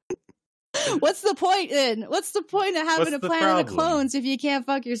 What's the point then? What's the point of having a planet of clones if you can't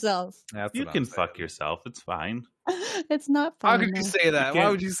fuck yourself? You can fuck yourself. It's fine. It's not fun. How could you say that? Why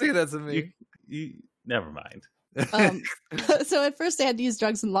would you say that to me? Never mind. So at first they had to use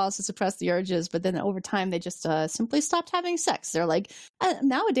drugs and laws to suppress the urges, but then over time they just simply stopped having sex. They're like,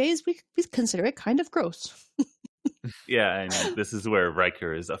 nowadays we consider it kind of gross. Yeah, and this is where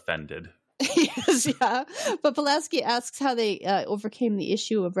Riker is offended. Yes, yeah. But Pulaski asks how they overcame the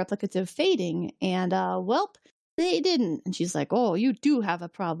issue of replicative fading, and welp, they didn't. And she's like, oh, you do have a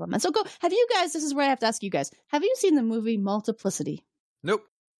problem. And so have you guys, this is where I have to ask you guys, have you seen the movie Multiplicity? Nope.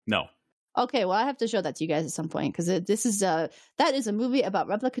 No. Okay, well, I have to show that to you guys at some point, because that is a movie about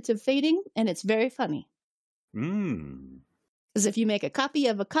replicative fading, and it's very funny. Because if you make a copy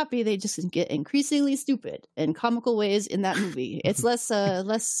of a copy, they just get increasingly stupid in comical ways in that movie. It's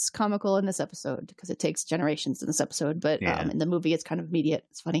less comical in this episode because it takes generations in this episode, but in the movie it's kind of immediate.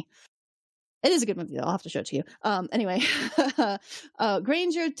 It's funny. It is a good movie, though. I'll have to show it to you. Anyway,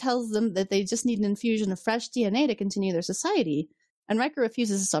 Granger tells them that they just need an infusion of fresh DNA to continue their society, and Riker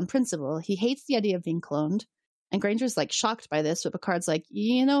refuses this on principle. He hates the idea of being cloned, and Granger's like shocked by this, but Picard's like,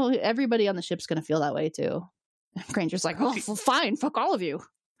 everybody on the ship's going to feel that way too. Granger's like, oh, well, fine, fuck all of you.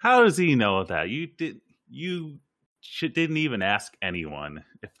 How does he know that? You didn't even ask anyone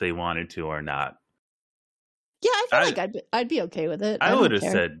if they wanted to or not. Yeah, I feel like I'd be okay with it. I would have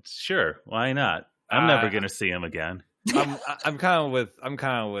said, sure, why not? I'm never gonna see him again. I'm kind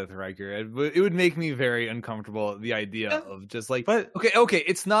of with Riker. It would make me very uncomfortable, the idea of just like, but okay,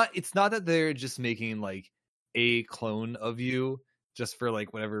 it's not that they're just making like a clone of you. just for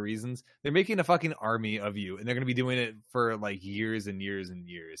like whatever reasons. They're making a fucking army of you, and they're going to be doing it for like years and years and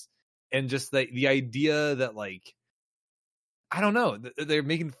years. And just the idea that like, I don't know, they're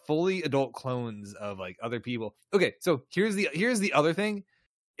making fully adult clones of like other people. Okay, so here's the other thing.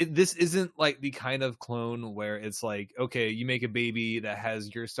 This isn't like the kind of clone where it's like, okay, you make a baby that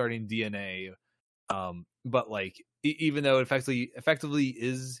has your starting DNA, but like even though it effectively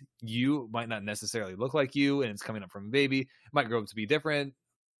is you, might not necessarily look like you, and it's coming up from a baby, it might grow up to be different.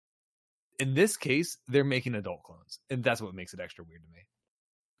 In this case, they're making adult clones, and that's what makes it extra weird to me.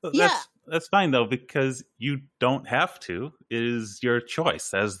 Yeah. That's fine though, because you don't have to. It is your choice.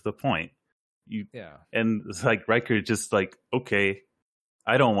 That's the point. And it's like Riker just like, okay,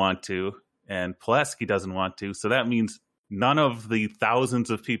 I don't want to, and Pulaski doesn't want to, so that means none of the thousands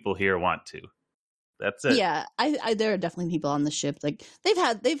of people here want to. That's it. Yeah, I there are definitely people on the ship. Like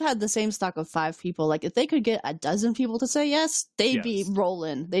they've had the same stock of 5 people. Like if they could get a dozen people to say yes, they'd be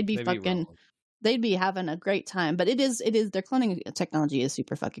rolling. They'd be having a great time. But it is their cloning technology is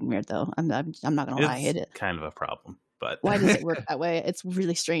super fucking weird though. I'm not gonna lie, I hate it. Kind of a problem, but why does it work that way? It's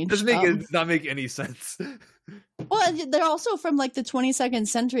really strange. Does not make any sense. Well, they're also from like the 22nd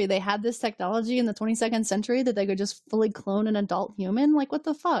century. They had this technology in the 22nd century that they could just fully clone an adult human. Like, what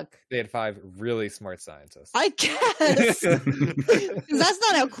the fuck? They had 5 really smart scientists. I guess. That's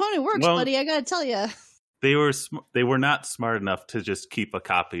not how cloning works, buddy. I gotta tell you. They were not smart enough to just keep a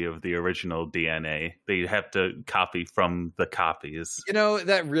copy of the original DNA. They have to copy from the copies. You know,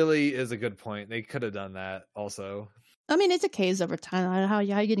 that really is a good point. They could have done that also. I mean, it decays over time. How are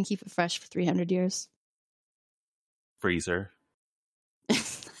you going to keep it fresh for 300 years? Freezer.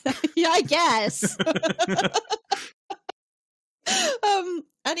 Yeah, I guess.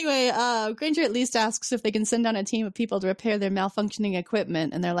 Anyway, Granger at least asks if they can send down a team of people to repair their malfunctioning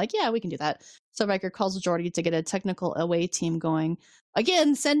equipment, and they're like, yeah, we can do that. So Riker calls Geordi to get a technical away team going.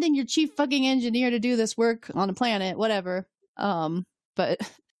 Again, sending your chief fucking engineer to do this work on a planet, whatever. But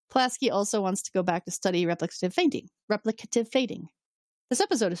Pulaski also wants to go back to study replicative fainting. This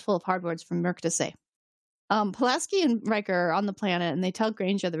episode is full of hard words from Merc to say. Pulaski and Riker are on the planet, and they tell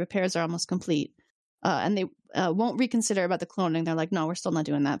Granger the repairs are almost complete. And they won't reconsider about the cloning. They're like, no, we're still not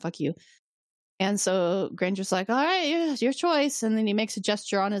doing that. Fuck you. And so Granger's like, all right, your choice. And then he makes a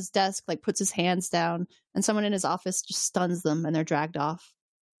gesture on his desk, like puts his hands down, and someone in his office just stuns them, and they're dragged off.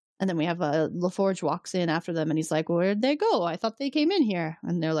 And then we have LaForge walks in after them, and he's like, where'd they go? I thought they came in here.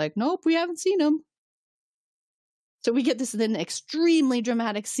 And they're like, nope, we haven't seen them. So we get this then extremely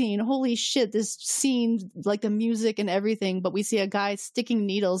dramatic scene. Holy shit, this scene, like the music and everything, but we see a guy sticking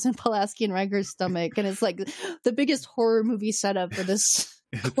needles in Pulaski and Riker's stomach, and it's like the biggest horror movie setup for this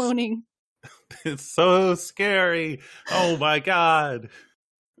cloning. It's so scary. Oh my god.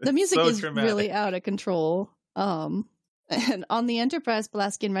 The music so is dramatic. Really out of control. And on the Enterprise,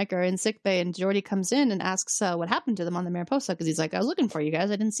 Pulaski and Riker are in sickbay, and Geordi comes in and asks what happened to them on the Mariposa, because he's like, I was looking for you guys,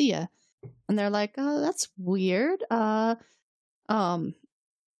 I didn't see you. And they're like, oh, that's weird. Well,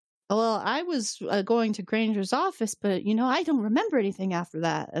 I was going to Granger's office, but, I don't remember anything after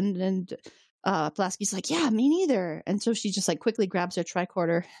that. And Pulaski's like, yeah, me neither. And so she just like quickly grabs her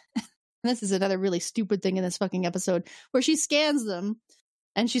tricorder. And this is another really stupid thing in this fucking episode where she scans them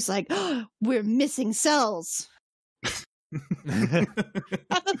and she's like, oh, we're missing cells. How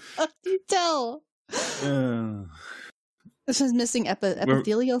the fuck do you tell? This is missing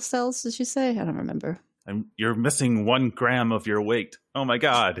epithelial cells, did she say? I don't remember. You're missing 1 gram of your weight. Oh my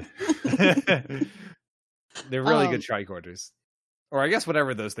god. They're really good tricorders. Or I guess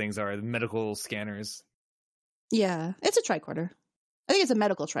whatever those things are, the medical scanners. Yeah, it's a tricorder. I think it's a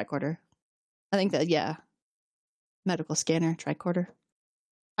medical tricorder. I think that, yeah. Medical scanner, tricorder.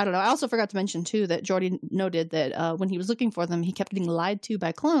 I don't know. I also forgot to mention, too, that Geordi noted that when he was looking for them, he kept getting lied to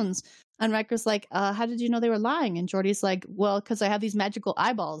by clones. And Riker's like, how did you know they were lying? And Geordi's like, well, because I have these magical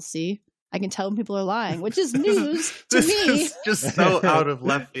eyeballs, see? I can tell when people are lying, which is news to me. This is just so out of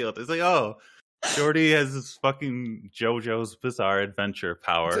left field. It's like, oh, Geordi has this fucking JoJo's Bizarre Adventure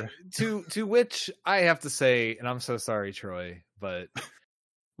power. To which I have to say, and I'm so sorry, Troy, but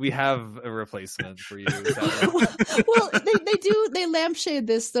we have a replacement for you. Well, they lampshade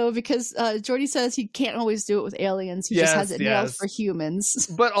this though, because Geordi says he can't always do it with aliens. He just has it nailed for humans.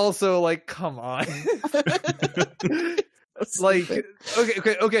 But also, like, come on. Like,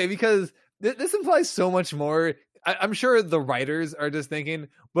 okay, because this implies so much more. I'm sure the writers are just thinking,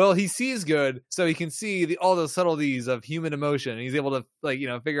 well, he sees good, so he can see all the subtleties of human emotion, and he's able to, like,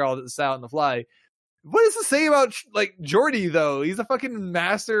 figure all this out on the fly. What does it say about, like, Geordi, though? He's a fucking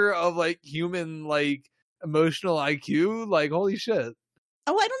master of, like, human, like, emotional IQ. Like, holy shit.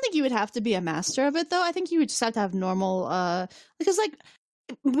 Oh, I don't think you would have to be a master of it, though. I think you would just have to have normal, because like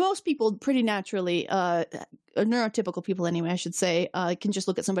most people pretty naturally, neurotypical people anyway, I should say, can just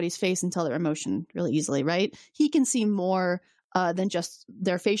look at somebody's face and tell their emotion really easily, right? He can see more than just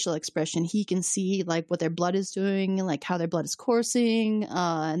their facial expression. He can see like what their blood is doing, like how their blood is coursing,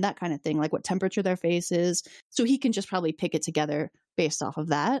 and that kind of thing, like what temperature their face is. So he can just probably pick it together based off of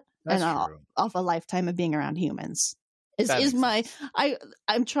that. That's and true. Off a lifetime of being around humans. That Is makes my sense.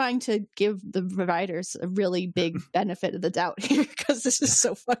 I'm trying to give the writers a really big benefit of the doubt here because this is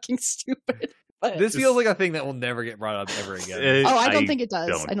so fucking stupid. But This feels like a thing that will never get brought up ever again. I don't think it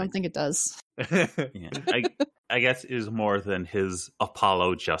does. I don't think think it does. Yeah, I guess it is more than his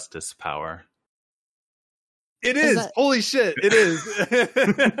Apollo justice power. It is. Holy shit! It is.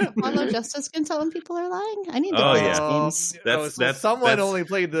 Apollo Justice can tell when people are lying. I need to Oh, play yeah. these games. That's someone only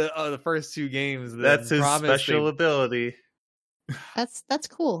played the first two games. That's his special ability. That's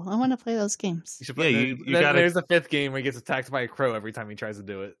cool. I want to play those games. You should play. Yeah, you gotta. There's the fifth game where he gets attacked by a crow every time he tries to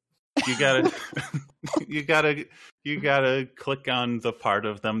do it. You gotta, you gotta click on the part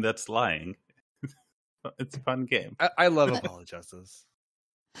of them that's lying. It's a fun game. I love Apollo Justice.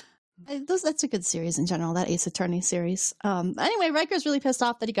 That's a good series in general, that Ace Attorney series. Anyway, Riker's really pissed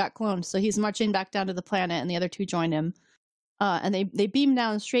off that he got cloned, so he's marching back down to the planet, and the other two join him. And they beam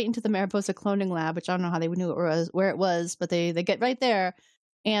down straight into the Mariposa cloning lab, which I don't know how they knew where it was, but they get right there,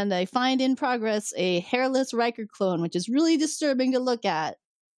 and they find in progress a hairless Riker clone, which is really disturbing to look at.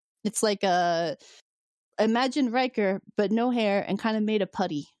 It's like imagine Riker, but no hair and kind of made of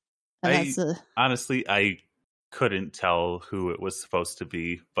putty. And honestly, I couldn't tell who it was supposed to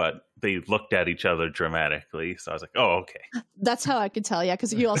be, but they looked at each other dramatically, so I was like, oh, okay. That's how I could tell, yeah,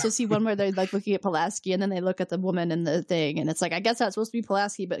 because you also see one where they're like looking at Pulaski, and then they look at the woman in the thing, and it's like, I guess that's supposed to be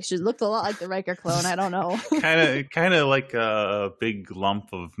Pulaski, but she looked a lot like the Riker clone. I don't know. kind of like a big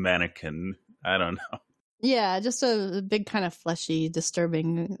lump of mannequin. I don't know. Yeah, just a big kind of fleshy,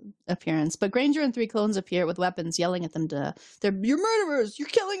 disturbing appearance. But Granger and three clones appear with weapons, yelling at them you're murderers! You're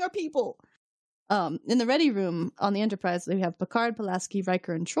killing our people! In the ready room on the Enterprise, we have Picard, Pulaski,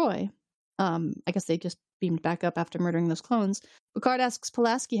 Riker, and Troi. I guess they just beamed back up after murdering those clones. Picard asks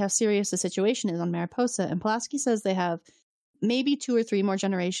Pulaski how serious the situation is on Mariposa, and Pulaski says they have maybe 2 or 3 more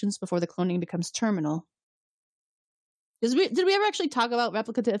generations before the cloning becomes terminal. Did we ever actually talk about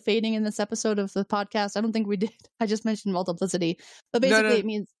replicative fading in this episode of the podcast? I don't think we did. I just mentioned multiplicity, but basically it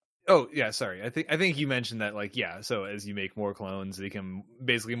means. Oh yeah, sorry. I think you mentioned that, like, yeah. So as you make more clones, they become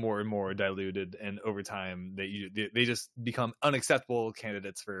basically more and more diluted, and over time they just become unacceptable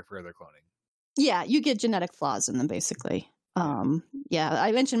candidates for further cloning. Yeah, you get genetic flaws in them, basically. Yeah,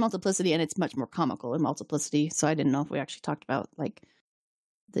 I mentioned multiplicity, and it's much more comical in multiplicity. So I didn't know if we actually talked about like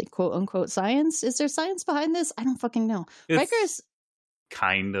the quote unquote science. Is there science behind this? I don't fucking know. Riker's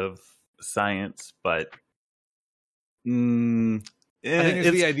kind of science, but I think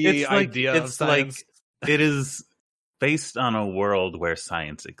it's the idea of science. Like, it is based on a world where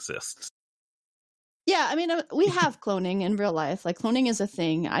science exists. Yeah, I mean, we have cloning in real life. Like, cloning is a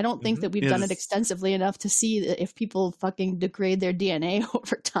thing. I don't think that we've done it extensively enough to see if people fucking degrade their DNA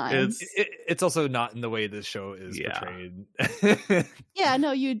over time. It's also not in the way this show is portrayed. Yeah,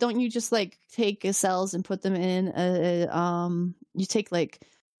 no, you don't. You just like take cells and put them in you take like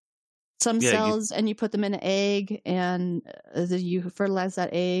some cells and you put them in an egg, and you fertilize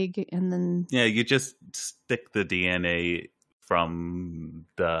that egg, and then you just stick the DNA from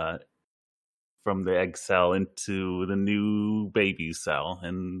the egg cell into the new baby cell,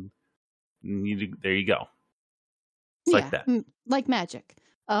 and there you go. It's like that. Like magic.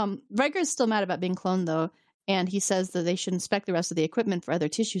 Riker's still mad about being cloned, though, and he says that they should inspect the rest of the equipment for other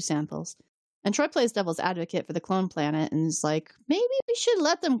tissue samples. And Troi plays devil's advocate for the clone planet and is like, maybe we should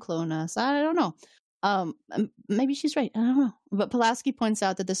let them clone us. I don't know. Maybe she's right. I don't know. But Pulaski points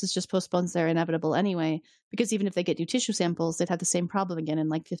out that this is just postpones their inevitable anyway, because even if they get new tissue samples, they'd have the same problem again in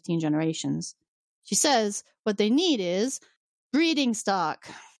like 15 generations. She says what they need is breeding stock.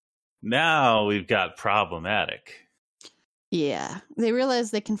 Now we've got problematic. Yeah. They realize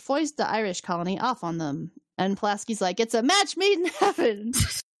they can foist the Irish colony off on them. And Pulaski's like, it's a match made in heaven.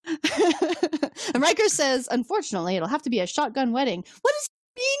 And Riker says, unfortunately, it'll have to be a shotgun wedding. What does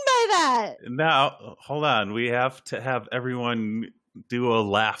he mean by that? Now, hold on. We have to have everyone do a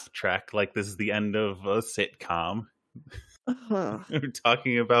laugh track like this is the end of a sitcom. We're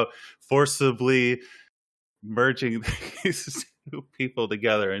talking about forcibly merging these two people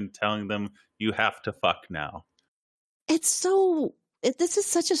together and telling them you have to fuck now. This is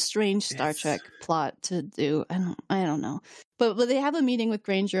such a strange Star Trek plot to do. I don't know. But they have a meeting with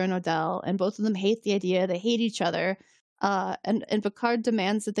Granger and Odell, and both of them hate the idea. They hate each other. And Picard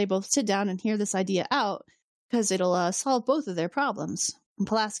demands that they both sit down and hear this idea out because it'll solve both of their problems. And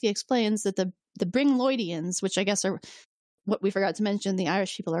Pulaski explains that the Bringloidians, which I guess are what we forgot to mention, the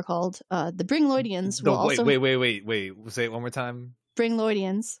Irish people are called, the Bringloidians will also... Wait. Say it one more time.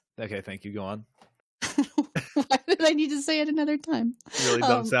 Bringloidians. Okay, thank you. Go on. Why did I need to say it another time? Really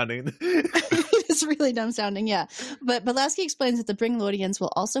dumb sounding. It's really dumb sounding, yeah. But Pulaski explains that the Bringloidians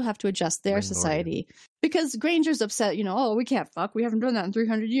will also have to adjust their society because Granger's upset, oh, we can't fuck. We haven't done that in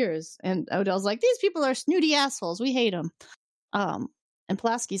 300 years. And Odell's like, these people are snooty assholes. We hate them. And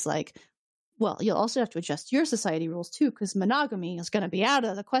Pulaski's like, well, you'll also have to adjust your society rules too, because monogamy is going to be out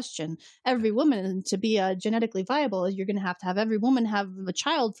of the question. Every woman, to be genetically viable, you're going to have every woman have a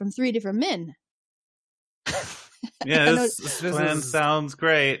child from 3 different men. Yeah, this plan sounds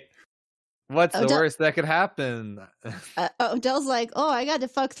great. What's the worst that could happen? Odell's like, oh, I got to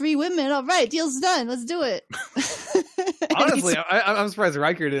fuck 3 women. All right, deal's done. Let's do it. Honestly, I'm surprised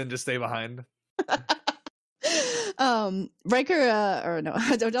Riker didn't just stay behind. Odell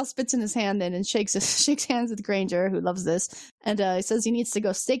spits in his hand and shakes hands with Granger, who loves this, and he says he needs to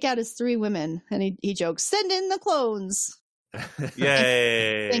go stake out his 3 women, and he jokes, send in the clones.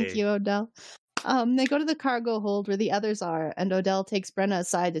 Yay. Thank you, Odell. They go to the cargo hold where the others are, and Odell takes Brenna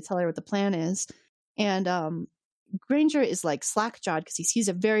aside to tell her what the plan is. And Granger is like slack-jawed because he sees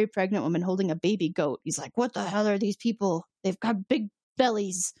a very pregnant woman holding a baby goat. He's like, what the hell are these people? They've got big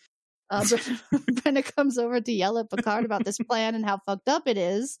bellies. Brenna comes over to yell at Picard about this plan and how fucked up it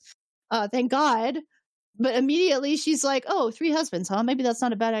is. Thank God. But immediately she's like, oh, 3 husbands, huh? Maybe that's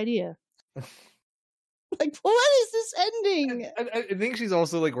not a bad idea. Like, what is this ending? I think she's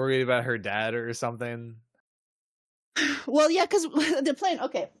also like worried about her dad or something. Well, yeah, because the plan.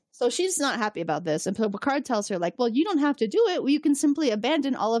 Okay, so she's not happy about this, and Picard tells her, like, well, you don't have to do it. You can simply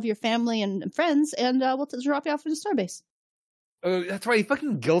abandon all of your family and friends, and we'll drop you off in starbase. Oh, that's right. He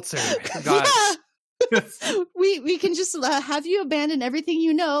fucking guilts her. God. Yeah. we can just have you abandon everything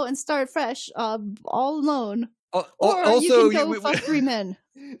you know and start fresh, all alone. Or also, you can go fuck 3 men.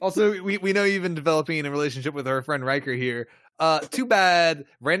 Also, we know you've been developing a relationship with our friend Riker here. Too bad.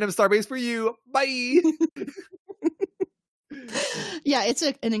 Random starbase for you. Bye. Yeah, it's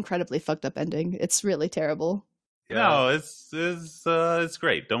an incredibly fucked up ending. It's really terrible. Yeah. No, it's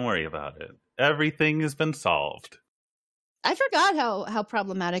great. Don't worry about it. Everything has been solved. I forgot how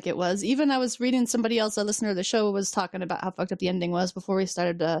problematic it was. Even I was reading somebody else, a listener of the show, was talking about how fucked up the ending was before we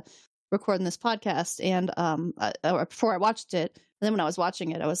started recording this podcast, and or before I watched it. And then when I was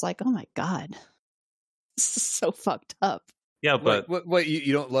watching it, I was like, oh my God, this is so fucked up. Yeah, but what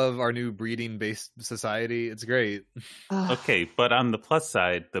you don't love our new breeding-based society? It's great. Okay, but on the plus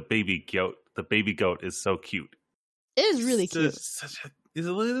side, the baby goat is so cute. It is really cute. He's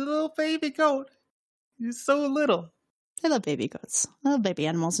a little baby goat. He's so little. I love baby goats. I love baby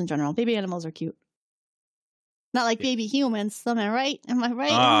animals in general. Baby animals are cute. Not like baby humans. Am I right? Am I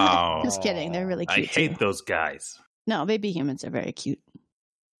right? Oh, just kidding. They're really cute. I hate those guys. No, baby humans are very cute.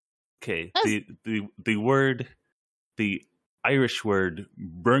 Okay, the Irish word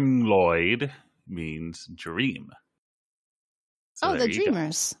 "bringloid" means dream. So the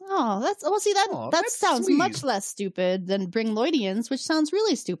dreamers. Oh, that sounds sweet. much less stupid than Bringloidians, which sounds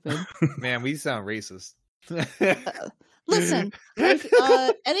really stupid. Man, we sound racist. Listen, if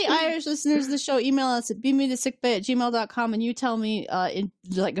any Irish listeners of the show, email us at beammetossickbay@gmail.com and you tell me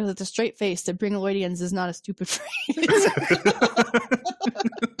with a straight face that Bringloidians is not a stupid phrase.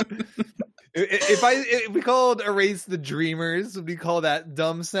 If we called a race the Dreamers, would we call that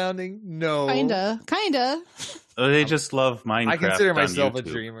dumb sounding? No. Kinda. Oh, they just love Minecraft. I consider myself on a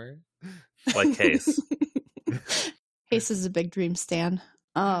dreamer. Like Case. Case is a big dream stan.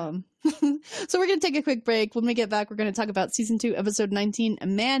 So we're going to take a quick break. When we get back, we're going to talk about Season 2, Episode 19,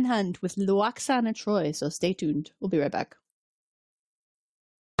 Manhunt with Lwaxana Troi. So stay tuned. We'll be right back.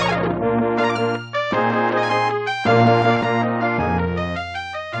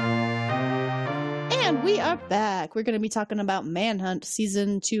 And we are back. We're going to be talking about Manhunt,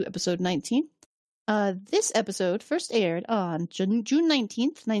 Season 2, Episode 19. This episode first aired on June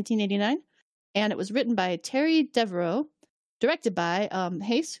 19th, 1989, and it was written by Terry Devereaux, directed by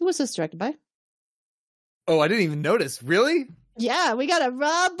Hayes. Who was this directed by? Oh, I didn't even notice. Really? Yeah, we got a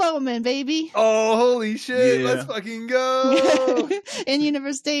Rob Bowman, baby. Oh, holy shit. Yeah. Let's fucking go. In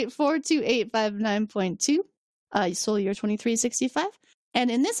Universe Date 42859.2, Soul Year 2365.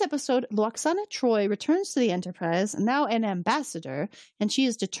 And in this episode, Lwaxana Troi returns to the Enterprise, now an ambassador, and she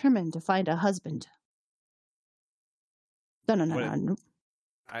is determined to find a husband. No.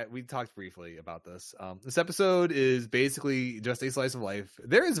 We talked briefly about this. This episode is basically just a slice of life.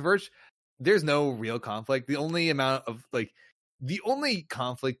 There is there's no real conflict. The only amount of the only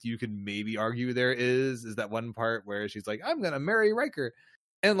conflict you could maybe argue there is that one part where she's like, I'm gonna marry Riker.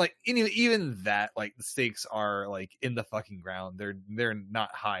 And like even that, like the stakes are like in the fucking ground. They're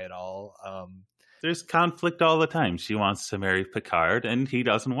not high at all. There's conflict all the time. She wants to marry Picard and he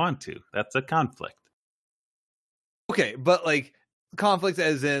doesn't want to. That's a conflict. Okay, but like conflict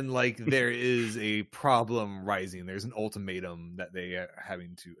as in like there is a problem rising. There's an ultimatum that they are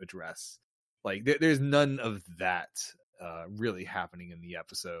having to address. Like there's none of that really happening in the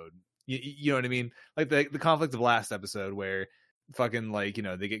episode. You know what I mean? Like the conflict of last episode where fucking like, you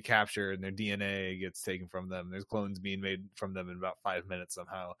know, they get captured and their DNA gets taken from them. There's clones being made from them in about 5 minutes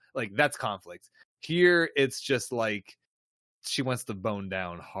somehow. Like that's conflict. Here it's just like she wants to bone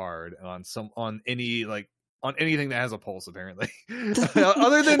down hard on anything that has a pulse apparently.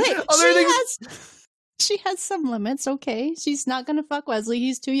 She has some limits. Okay, she's not gonna fuck Wesley.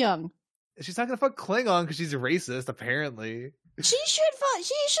 He's too young. She's not gonna fuck Klingon because she's a racist apparently. She should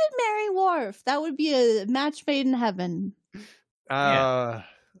marry Worf. That would be a match made in heaven. Yeah.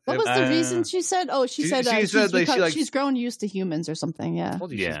 What was the reason she said? Oh, she said she's grown used to humans or something. Yeah. I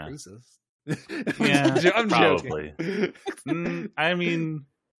told you she's racist. Yeah, I'm probably. joking. I mean,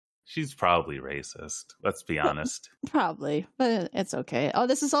 she's probably racist. Let's be honest. Probably, but it's okay. Oh,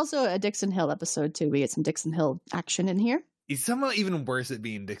 this is also a Dixon Hill episode too. We get some Dixon Hill action in here. He's somehow even worse at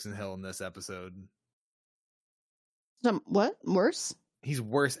being Dixon Hill in this episode. What? Worse? He's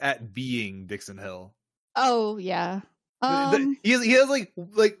worse at being Dixon Hill. Oh yeah. He has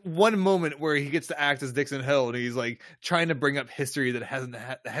like one moment where he gets to act as Dixon Hill and he's like trying to bring up history that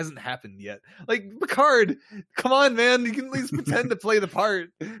hasn't happened yet. Like Picard, come on, man, you can at least pretend to play the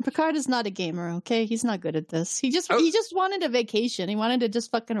part. Picard is not a gamer, okay? He's not good at this. He just wanted a vacation. He wanted to just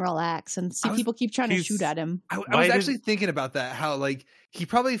fucking relax and see people keep trying to shoot at him. I was actually thinking about that. How like he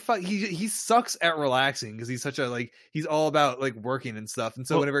probably he sucks at relaxing because he's such a like he's all about like working and stuff. And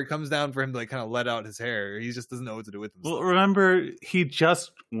so whenever it comes down for him to like kind of let out his hair, he just doesn't know what to do with himself. Well, remember he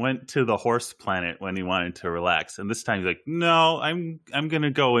just went to the horse planet when he wanted to relax, and this time he's like, "No, I'm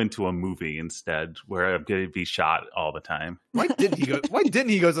gonna go into a movie instead where I'm gonna be shot all the time." Why didn't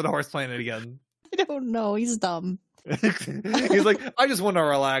he go to the horse planet again? I don't know. He's dumb. He's like, I just want to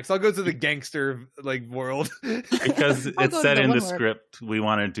relax. I'll go to the gangster like world because it said in the script we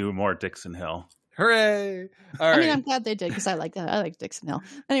want to do more Dixon Hill. Hooray! All right. I mean, I'm glad they did because I like that. I like Dixon Hill.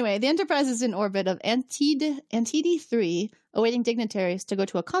 Anyway, the Enterprise is in orbit of Antide 3, awaiting dignitaries to go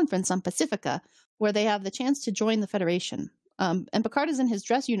to a conference on Pacifica, where they have the chance to join the Federation. And Picard is in his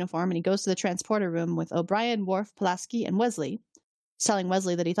dress uniform, and he goes to the transporter room with O'Brien, Worf, Pulaski, and Wesley. He's telling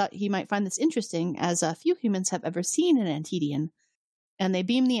Wesley that he thought he might find this interesting, as few humans have ever seen an Antidian. And they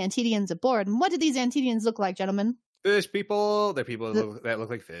beam the Antidians aboard. And what do these Antidians look like, gentlemen? Fish people. They're people that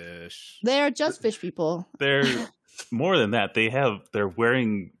look like fish. They are just fish people. They're more than that. They're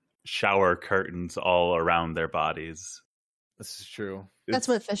wearing shower curtains all around their bodies. This is true. That's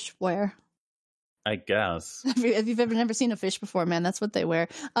what fish wear. I guess. If you've ever never seen a fish before, man, that's what they wear.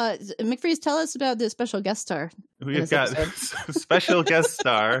 McFreeze, tell us about the special guest star. We've got a special guest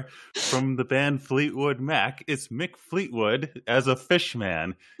star from the band Fleetwood Mac. It's Mick Fleetwood as a fish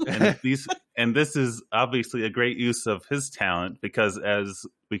man. And this is obviously a great use of his talent because, as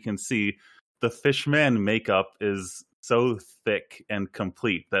we can see, the fishman makeup is so thick and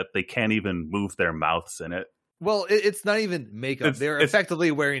complete that they can't even move their mouths in it. Well, it's not even makeup. They're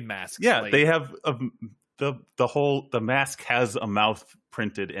effectively wearing masks. Yeah, they have the mask has a mouth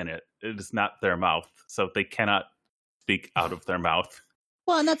printed in it. It is not their mouth, so they cannot speak out of their mouth.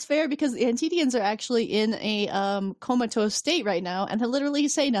 Well, and that's fair because the Antidians are actually in a comatose state right now and literally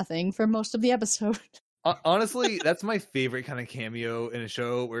say nothing for most of the episode. Honestly, that's my favorite kind of cameo in a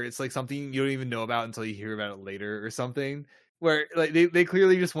show where it's like something you don't even know about until you hear about it later or something. Where like they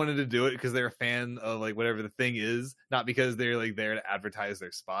clearly just wanted to do it because they're a fan of like whatever the thing is, not because they're like there to advertise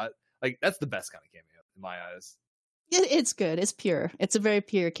their spot. Like that's the best kind of cameo in my eyes. It's good. It's pure. It's a very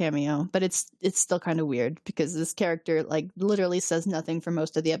pure cameo, but it's still kind of weird because this character like literally says nothing for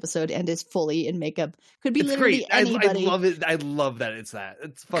most of the episode and is fully in makeup. Could be literally anybody. I love it. I love that it's that.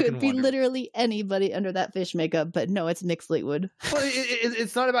 It's fucking could be wonderful. Literally anybody under that fish makeup, but no, it's Mick Fleetwood. Well,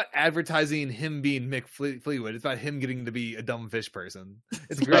 it's not about advertising him being Mick Fleetwood. It's about him getting to be a dumb fish person.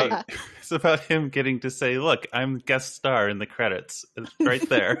 It's great. It's about him getting to say, "Look, I'm guest star in the credits." It's right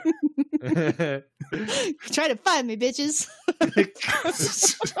there. Try to find me, bitches.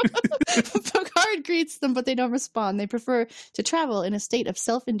 Picard greets them, but they don't respond. They prefer to travel in a state of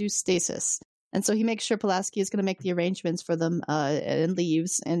self-induced stasis. And so he makes sure Pulaski is going to make the arrangements for them and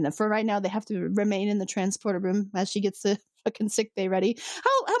leaves. And for right now, they have to remain in the transporter room as she gets to fucking sick bay ready.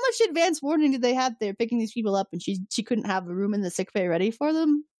 How much advance warning did they have? They're picking these people up, and she couldn't have a room in the sick bay ready for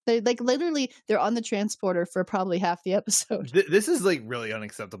them. They like literally they're on the transporter for probably half the episode. This is like really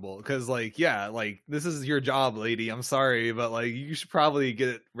unacceptable because like this is your job, lady. I'm sorry, but like you should probably get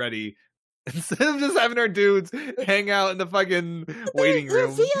it ready instead of just having our dudes hang out in the fucking waiting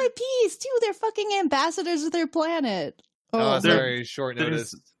room. They're VIPs too. They're fucking ambassadors of their planet. Oh, sorry, short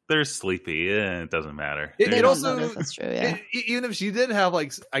notice. They're sleepy. It doesn't matter. It also notice. That's true. Yeah. Even if she did have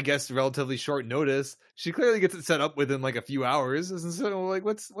like I guess relatively short notice, she clearly gets it set up within like a few hours. And so like,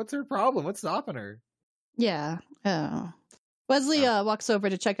 what's her problem? What's stopping her? Yeah. Oh. Wesley walks over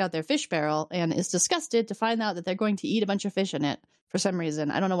to check out their fish barrel and is disgusted to find out that they're going to eat a bunch of fish in it for some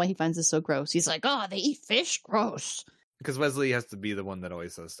reason. I don't know why he finds this so gross. He's like, "Oh, they eat fish? Gross." Because Wesley has to be the one that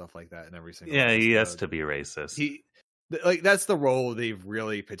always says stuff like that in every single. Yeah, episode. he has to be racist. Like that's the role they've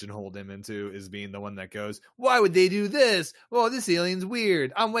really pigeonholed him into, is being the one that goes, "Why would they do this? Well, this alien's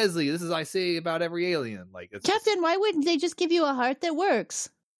weird. I'm Wesley. This is what I say about every alien." Like, it's Captain, why wouldn't they just give you a heart that works?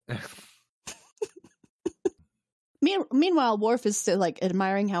 Meanwhile, Worf is still like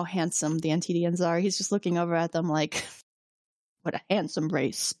admiring how handsome the Antedians are. He's just looking over at them like, what a handsome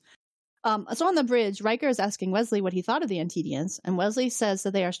race. So on the bridge, Riker is asking Wesley what he thought of the Antedians, and Wesley says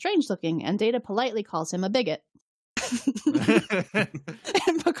that they are strange looking, and Data politely calls him a bigot.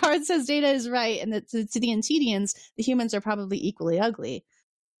 And Picard says Data is right, and that to the Antedians, the humans are probably equally ugly.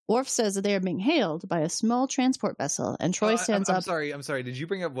 Worf says that they are being hailed by a small transport vessel, and Troi stands up. I'm sorry. Did you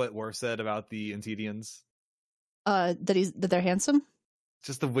bring up what Worf said about the Antedians? That they're handsome.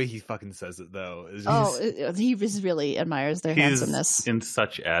 Just the way he fucking says it, though. He just really admires their handsomeness. In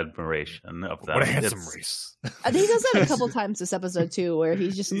such admiration of them. What a handsome race. He does that a couple times this episode too, where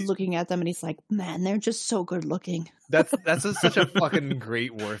he's just looking at them and he's like, "Man, they're just so good looking." That's such a fucking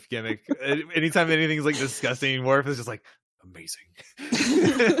great Worf gimmick. Anytime anything's like disgusting, Worf is just like amazing.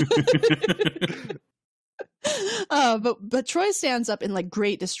 But Troi stands up in like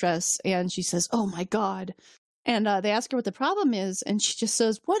great distress, and she says, "Oh my god." And they ask her what the problem is, and she just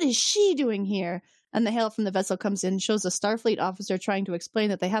says, "What is she doing here?" And the hail from the vessel comes in, shows a Starfleet officer trying to explain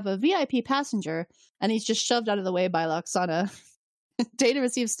that they have a VIP passenger, and he's just shoved out of the way by Lwaxana. Data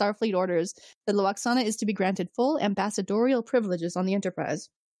receives Starfleet orders that Lwaxana is to be granted full ambassadorial privileges on the Enterprise,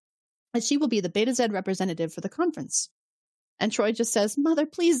 and she will be the Beta Z representative for the conference. And Troi just says, "Mother,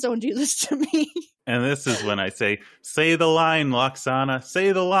 please don't do this to me." And this is when I say the line, Lwaxana,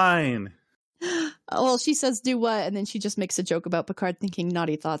 say the line. Well, she says, "Do what?" And then she just makes a joke about Picard thinking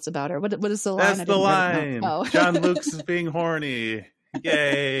naughty thoughts about her. What is the line? That's the line. Oh. John Luke's is being horny.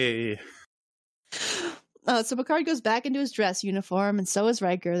 Yay. So Picard goes back into his dress uniform, and so is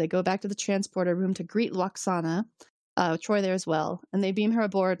Riker. They go back to the transporter room to greet Lwaxana. Troi there as well. And they beam her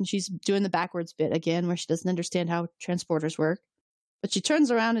aboard, and she's doing the backwards bit again, where she doesn't understand how transporters work. But she turns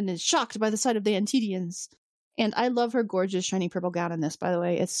around and is shocked by the sight of the Antedians. And I love her gorgeous shiny purple gown in this, by the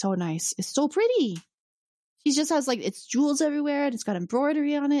way. It's so nice. It's so pretty. She just has like, it's jewels everywhere, and it's got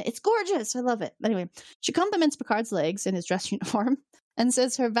embroidery on it. It's gorgeous. I love it. Anyway, she compliments Picard's legs in his dress uniform and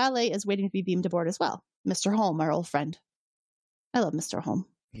says her valet is waiting to be beamed aboard as well. Mr. Holm, our old friend. I love Mr. Holm.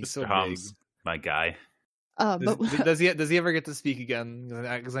 He's so Holmes, my guy. Does he ever get to speak again?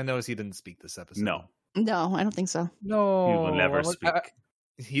 Because I noticed he didn't speak this episode. No, I don't think so. No, he will never speak.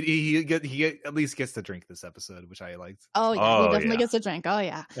 He at least gets to drink this episode, which I liked. Oh yeah, he definitely gets to drink. Oh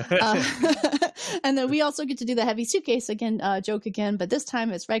yeah. And then we also get to do the heavy suitcase again, joke again, but this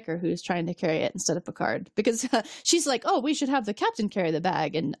time it's Riker who's trying to carry it instead of Picard, because she's like, "Oh, we should have the captain carry the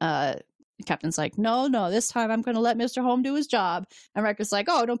bag," and the captain's like, no, this time I'm going to let Mr. Holm do his job. And Riker's like,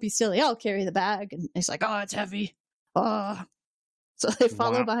 "Oh, don't be silly, I'll carry the bag." And he's like, "Oh, it's heavy." So they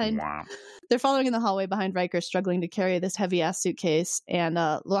follow behind. They're following in the hallway behind Riker, struggling to carry this heavy ass suitcase. And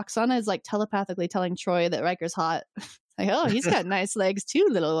Lwaxana is like telepathically telling Troi that Riker's hot. Like, "Oh, he's got nice legs too,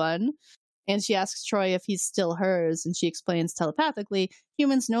 little one." And she asks Troi if he's still hers, and she explains telepathically,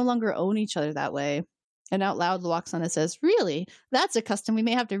 humans no longer own each other that way. And out loud, Lwaxana says, "Really? That's a custom we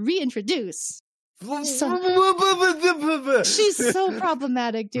may have to reintroduce." She's so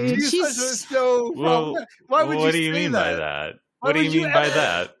problematic, dude. She's so well, why would what you do you say mean that? by that? Why What do you would you mean by ever-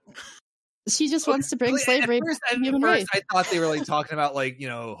 that? She just wants to bring slavery At to the human race. first, I thought they were like talking about like, you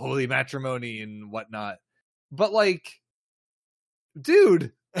know, holy matrimony and whatnot. But like,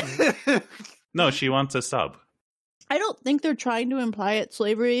 dude. No, she wants a sub. I don't think they're trying to imply it's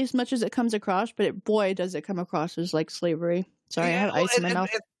slavery as much as it comes across, but boy, does it come across as like slavery. Sorry, I have ice in my mouth.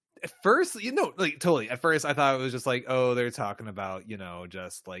 At first, you know, like totally. At first, I thought it was just like, oh, they're talking about, you know,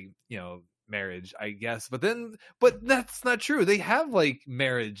 just like, you know, marriage, I guess. But that's not true. They have like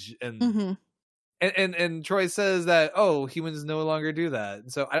marriage and And Troy says that, oh, humans no longer do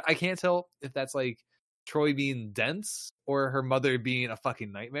that. So I can't tell if that's like Troy being dense or her mother being a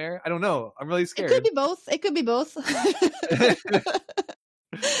fucking nightmare. I don't know. I'm really scared. It could be both. It could be both.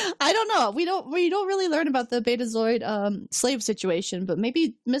 I don't know. We don't really learn about the Betazoid slave situation, but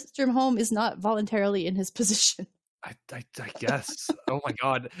maybe Mr. Home is not voluntarily in his position. I guess. Oh my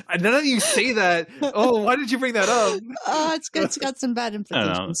god! Now that you say that, oh, why did you bring that up? It's got some bad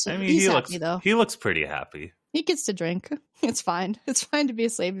implications. I mean, he's he happy though. He looks pretty happy. He gets to drink. It's fine. It's fine to be a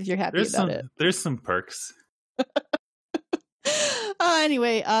slave if you're happy about it. There's some perks.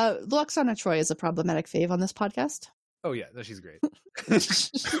 Anyway, Lwaxana Troi is a problematic fave on this podcast. Oh yeah, no, she's great.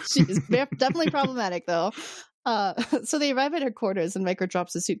 She's definitely problematic though. So they arrive at her quarters and Riker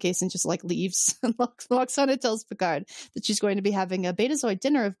drops the suitcase and just like leaves. And Lwaxana tells Picard that she's going to be having a Betazoid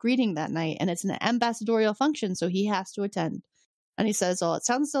dinner of greeting that night, and it's an ambassadorial function, so he has to attend. And he says, "Oh, it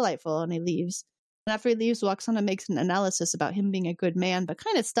sounds delightful," and he leaves. And after he leaves, Lwaxana makes an analysis about him being a good man, but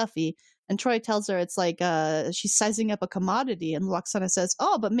kind of stuffy. And Troi tells her it's like she's sizing up a commodity, and Lwaxana says,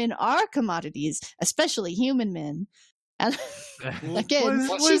 "Oh, but men are commodities, especially human men." And again,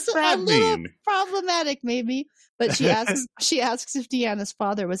 she's a little problematic, maybe. But she asks if Deanna's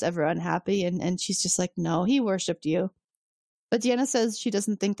father was ever unhappy, and she's just like, "No, he worshipped you." But Deanna says she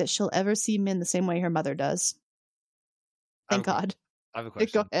doesn't think that she'll ever see men the same way her mother does. Thank God. I have a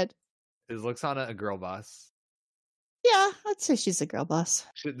question. Go ahead. Is Lwaxana a girl boss? Yeah, I'd say she's a girl boss.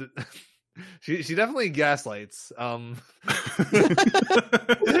 She definitely gaslights.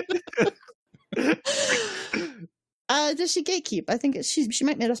 Does she gatekeep? I think she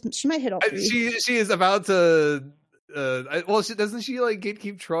might hit all three. She is about to. Doesn't she like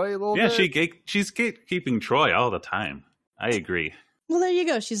gatekeep Troi a little bit? Yeah, she's gatekeeping Troi all the time. I agree. Well, there you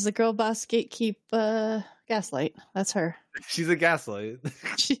go. She's the girl boss gatekeep gaslight. That's her. She's a gaslight.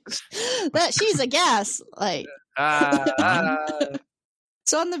 She's a gaslight.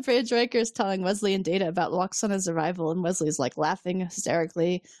 So on the bridge, Riker is telling Wesley and Data about Lwaxana's arrival, and Wesley's like laughing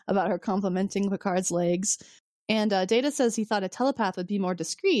hysterically about her complimenting Picard's legs. And Data says he thought a telepath would be more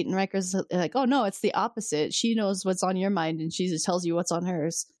discreet, and Riker's like, "Oh no, it's the opposite. She knows what's on your mind, and she just tells you what's on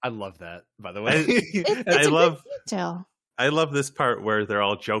hers." I love that, by the way. It's a good detail. I love this part where they're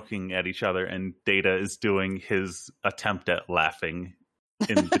all joking at each other, and Data is doing his attempt at laughing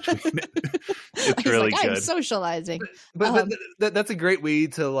in between. It's really good. I'm socializing, but that's a great way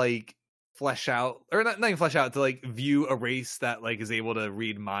to like flesh out, or not even flesh out, to like view a race that like is able to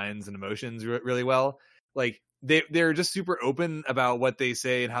read minds and emotions really well. Like they're just super open about what they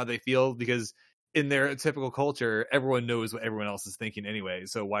say and how they feel, because in their typical culture, everyone knows what everyone else is thinking anyway.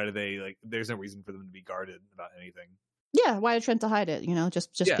 So why do they like? There's no reason for them to be guarded about anything. Yeah, why are Trent to hide it?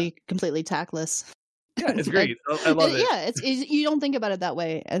 Just be completely tactless. Yeah, it's great. I love it. Yeah, you don't think about it that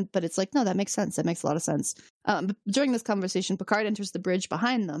way, but it's like, no, that makes sense. That makes a lot of sense. During this conversation, Picard enters the bridge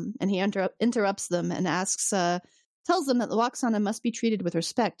behind them, and he interrupts them and tells them that Lwaxana must be treated with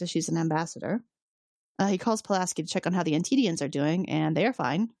respect as she's an ambassador. He calls Pulaski to check on how the Antedians are doing, and they are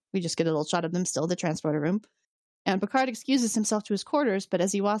fine. We just get a little shot of them still in the transporter room. And Picard excuses himself to his quarters, but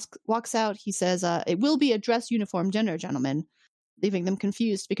as he walks out, he says, "It will be a dress uniform dinner, gentlemen," leaving them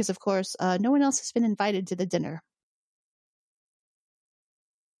confused because, of course, no one else has been invited to the dinner.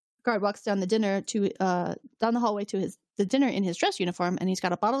 Picard walks down the hallway to the dinner in his dress uniform, and he's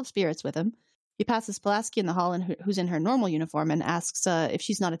got a bottle of spirits with him. He passes Pulaski in the hall, who's in her normal uniform, and asks if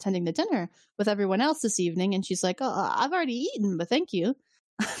she's not attending the dinner with everyone else this evening. And she's like, "Oh, I've already eaten, but thank you."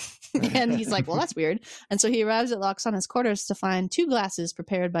 And he's like, "Well, that's weird." And so he arrives at Lwaxana's quarters to find 2 glasses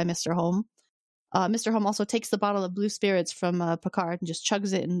prepared by Mr. Home. Mr. Home also takes the bottle of blue spirits from Picard and just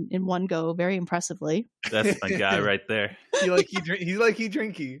chugs it in one go, very impressively. That's my guy right there. He's like he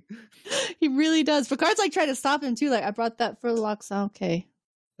drinky. He really does. Picard's like trying to stop him too. Like, "I brought that for Lwaxana." Okay.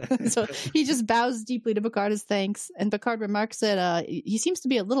 So he just bows deeply to Picard as thanks, and Picard remarks that he seems to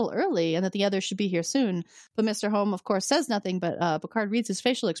be a little early and that the others should be here soon. But Mr. Home, of course, says nothing, but Picard reads his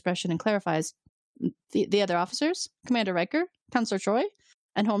facial expression and clarifies, "The other officers? Commander Riker? Counselor Troi?"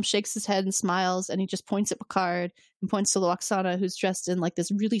 And Holmes shakes his head and smiles, and he just points at Picard and points to Lwaxana, who's dressed in like this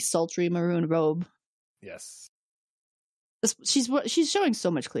really sultry maroon robe. Yes. She's showing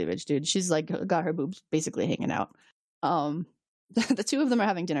so much cleavage, dude. She's like got her boobs basically hanging out. The 2 of them are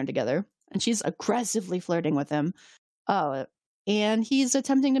having dinner together, and she's aggressively flirting with him. And he's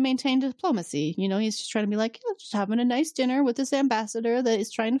attempting to maintain diplomacy. He's just trying to be like, just having a nice dinner with this ambassador that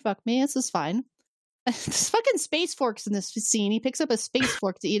is trying to fuck me. This is fine. There's fucking space forks in this scene. He picks up a space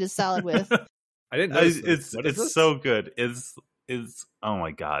fork to eat his salad with. I didn't know. It's so good. It's oh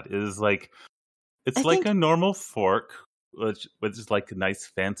my god. It's like a normal fork which is like a nice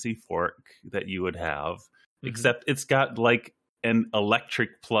fancy fork that you would have, Mhm. except it's got like an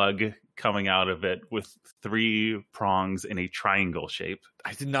electric plug coming out of it with 3 prongs in a triangle shape.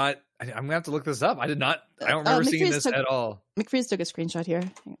 I did not. I'm gonna have to look this up. I don't remember seeing this at all. McFreeze took a screenshot here.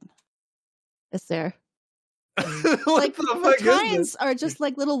 Hang on. It's there. What Like the the fuck is tines this? are just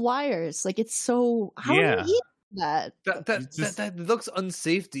like little wires. Like it's so. How Yeah. do you eat that? That looks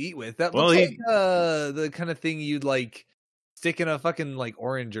unsafe to eat with. That Well, looks he- like the kind of thing you'd like stick in a fucking like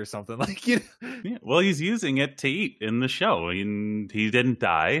orange or something. Like, you know. Yeah, well, he's using it to eat in the show, and he didn't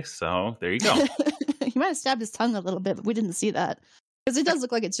die, so there you go. He might have stabbed his tongue a little bit, but we didn't see that because it does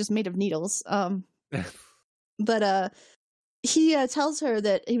look like it's just made of needles. But he tells her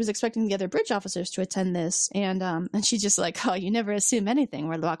that he was expecting the other bridge officers to attend this, and she's just like, "Oh, you never assume anything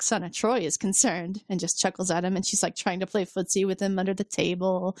where Lwaxana Troi is concerned," and just chuckles at him. And she's like trying to play footsie with him under the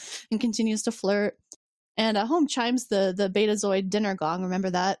table, and continues to flirt. And home chimes the Betazoid dinner gong. Remember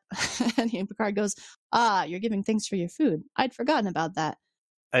that? And Picard goes, "Ah, you're giving thanks for your food. I'd forgotten about that."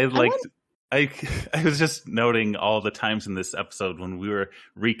 I was just noting all the times in this episode when we were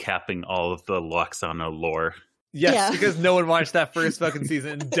recapping all of the Lwaxana lore. Yes, Yeah. because no one watched that first fucking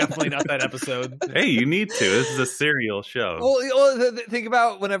season. Definitely not that episode. Hey, you need to. This is a serial show. Well, think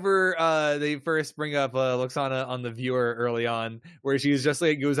about whenever they first bring up Lwaxana on the viewer early on, where she's just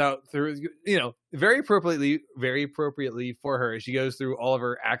like goes out through, you know, very appropriately for her. She goes through all of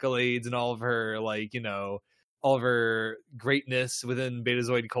her accolades and all of her, like, you know, all of her greatness within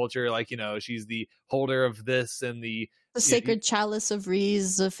Betazoid culture. Like, you know, she's the holder of this and the sacred chalice of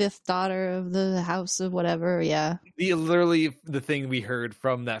Reese, the 5th daughter of the house of whatever. Yeah. literally the thing we heard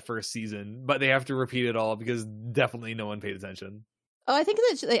from that first season, but they have to repeat it all because definitely no one paid attention. Oh, I think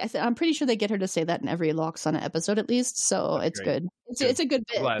that I'm pretty sure they get her to say that in every Lwaxana episode at least, so it's great. good. It's a good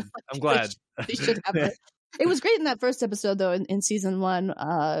bit. I'm glad. They should have it. It was great in that first episode though, in season 1,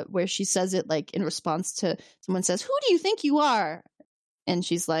 where she says it like in response to someone says, "Who do you think you are?" And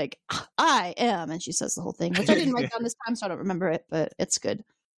she's like, "I am," and she says the whole thing, which I didn't write down this time, so I don't remember it, but it's good.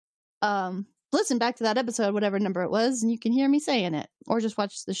 Listen back to that episode, whatever number it was, and you can hear me saying it, or just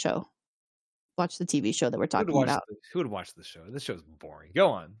watch the show. Watch the TV show that we're talking about. Who would watch the show? This show's boring. Go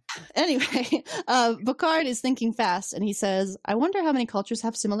on. Anyway, Picard is thinking fast, and he says, "I wonder how many cultures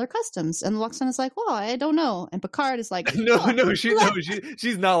have similar customs." And Lwaxana's like, "Well, I don't know." And Picard is like,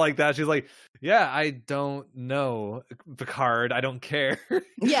 she's not like that. She's like, "Yeah, I don't know, Picard. I don't care."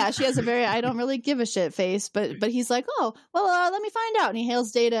 Yeah, she has a very "I don't really give a shit" face, but he's like, "Oh, well, let me find out." And he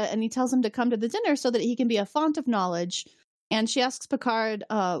hails Data, and he tells him to come to the dinner so that he can be a font of knowledge. And she asks Picard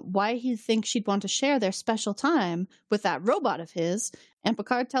why he thinks she'd want to share their special time with that robot of his. And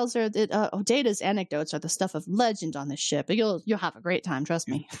Picard tells her that Data's anecdotes are the stuff of legend on this ship. You'll have a great time, trust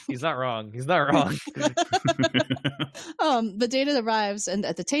me. He's not wrong. He's not wrong. But Data arrives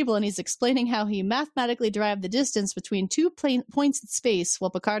at the table, and he's explaining how he mathematically derived the distance between 2 points in space,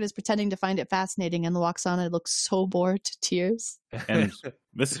 while Picard is pretending to find it fascinating, and Lwaxana looks so bored to tears. And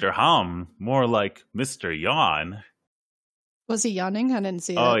Mr. Hum, more like Mr. Yawn. Was he yawning? I didn't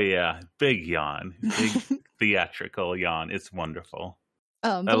see that. Oh yeah, big yawn, big theatrical yawn. It's wonderful.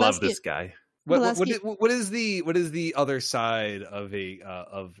 I love this guy. What is the other side of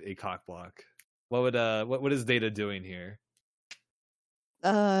a cock block? What is Data doing here?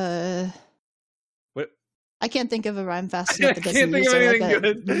 What? I can't think of a rhyme fast enough. That can't doesn't think use of like anything a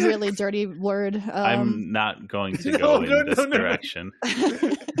good. really dirty word. I'm not going to go in this direction.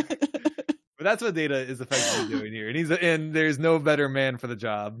 But that's what Data is effectively doing here, and there's no better man for the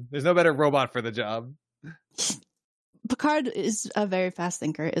job. There's no better robot for the job. Picard is a very fast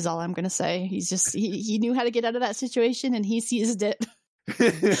thinker, is all I'm going to say. He's just he knew how to get out of that situation, and he seized it.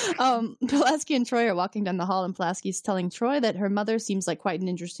 Pulaski and Troi are walking down the hall, and Pulaski's telling Troi that her mother seems like quite an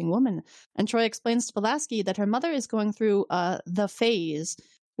interesting woman. And Troi explains to Pulaski that her mother is going through the phase,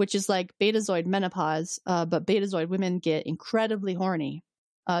 which is like Betazoid menopause, but Betazoid women get incredibly horny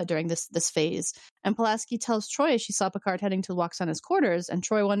during this phase. And Pulaski tells Troi she saw Picard heading to Lwaxana's quarters, and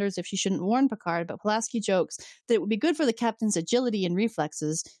Troi wonders if she shouldn't warn Picard, but Pulaski jokes that it would be good for the captain's agility and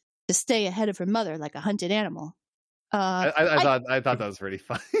reflexes to stay ahead of her mother like a hunted animal. I thought that was pretty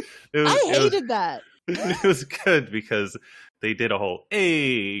funny. I hated that. It was good because they did a whole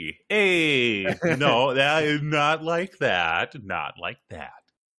no, that is not like that.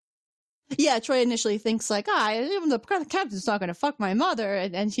 Yeah, Troi initially thinks like, the captain's not going to fuck my mother,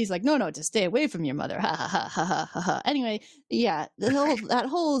 and she's like, no, to stay away from your mother. Ha ha ha ha ha ha ha. Anyway, yeah, that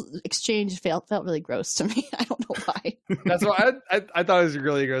whole exchange felt really gross to me. I don't know why. That's why I thought it was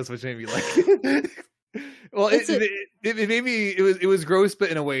really gross, which made me like. Well, It's it made me. It was gross, but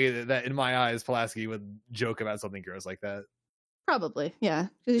in a way that in my eyes, Pulaski would joke about something gross like that. probably, yeah.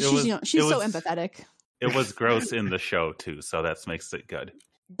 'Cause It she's was- she's it so was- empathetic. It was gross in the show too, so that makes it good.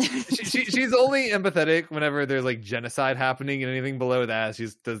 She's only empathetic whenever there's like genocide happening, and anything below that, she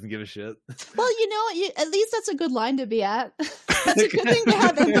just doesn't give a shit. Well, at least that's a good line to be at. That's a good thing to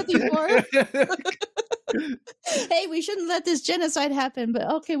have empathy for. Hey, we shouldn't let this genocide happen, but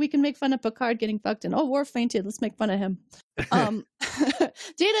okay, we can make fun of Picard getting fucked and War fainted. Let's make fun of him.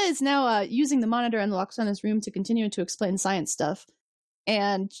 Data is now using the monitor in Lwaxana's room to continue to explain science stuff.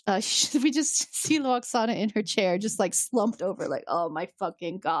 And we just see Lwaxana in her chair, just like slumped over, like, oh my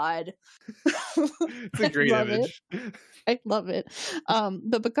fucking god. It's a great image. I love it.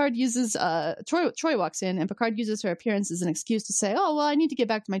 But Picard uses Troi walks in, and Picard uses her appearance as an excuse to say, oh well, I need to get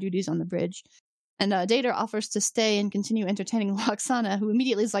back to my duties on the bridge. And Data offers to stay and continue entertaining Lwaxana, who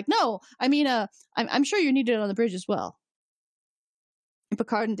immediately is like, no, I mean, I'm sure you're needed on the bridge as well. And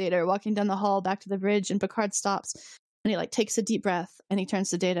Picard and Data are walking down the hall back to the bridge, and Picard stops. And he like takes a deep breath and he turns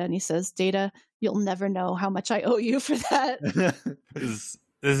to Data and he says, Data, you'll never know how much I owe you for that. This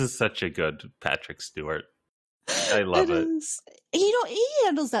is such a good Patrick Stewart. I love it. He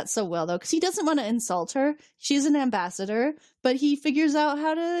handles that so well though, because he doesn't want to insult her. She's an ambassador, but he figures out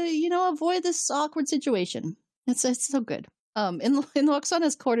how to, avoid this awkward situation. It's so good. In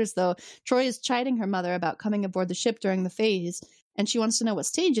Lwaxana's quarters though, Troi is chiding her mother about coming aboard the ship during the phase, and she wants to know what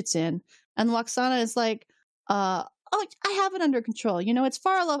stage it's in. And Lwaxana is like, oh, I have it under control. It's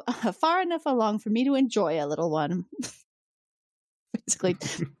far enough along for me to enjoy a little one. Basically,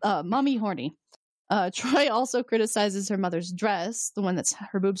 mommy horny. Troi also criticizes her mother's dress, the one that's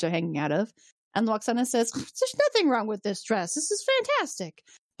her boobs are hanging out of. And Lwaxana says, there's nothing wrong with this dress. This is fantastic.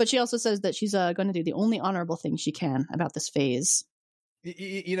 But she also says that she's going to do the only honorable thing she can about this phase.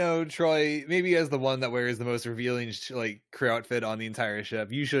 Troi, maybe as the one that wears the most revealing crew outfit on the entire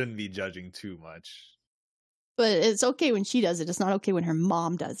ship, you shouldn't be judging too much. But it's okay when she does it. It's not okay when her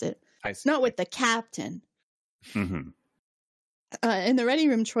mom does it. Not with the captain. Mm-hmm. In the ready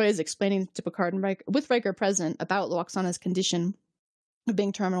room, Troi is explaining to Picard and Riker, with Riker present, about Lwaxana's condition of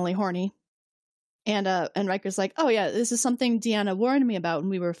being terminally horny. And Riker's like, oh yeah, this is something Deanna warned me about when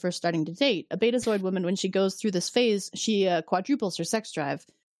we were first starting to date. A Betazoid woman, when she goes through this phase, she quadruples her sex drive.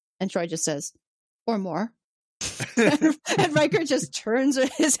 And Troi just says, or more. And Riker just turns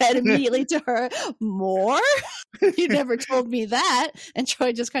his head immediately to her. More? You never told me that. And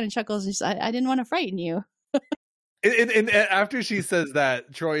Troi just kind of chuckles and says, I didn't want to frighten you. And after she says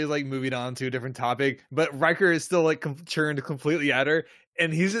that, Troi is moving on to a different topic, but Riker is still turned completely at her,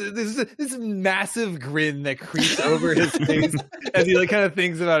 and he's this massive grin that creeps over his face as he kind of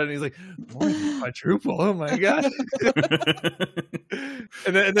thinks about it. And he's like, more than quadruple, oh my god!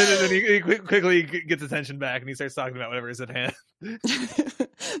 and then he quickly gets attention back, and he starts talking about whatever is at hand.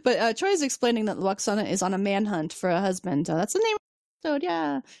 But Troi is explaining that Lwaxana is on a manhunt for a husband. That's the name. So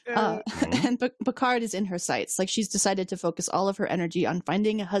yeah. And Picard is in her sights. She's decided to focus all of her energy on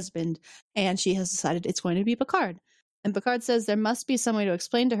finding a husband, and she has decided it's going to be Picard. And Picard says there must be some way to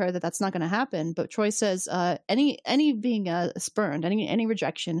explain to her that that's not going to happen. But Troi says any being spurned, any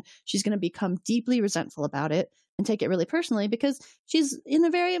rejection, she's going to become deeply resentful about it and take it really personally because she's in a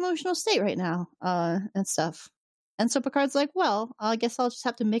very emotional state right now and stuff. And so Picard's like, well, I guess I'll just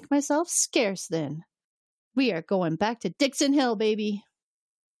have to make myself scarce then. We are going back to Dixon Hill, baby.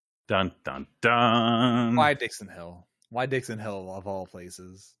 Dun, dun, dun. Why Dixon Hill? Why Dixon Hill of all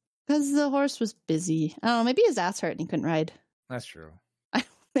places? Because the horse was busy. I don't know, maybe his ass hurt and he couldn't ride. That's true.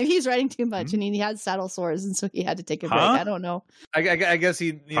 Maybe he's riding too much and he had saddle sores and so he had to take a break. I don't know. I guess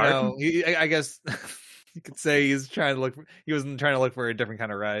I guess you could say he wasn't trying to look for a different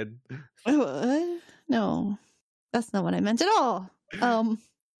kind of ride. No, that's not what I meant at all.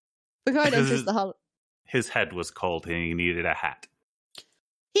 Picard enters the hall. His head was cold and he needed a hat.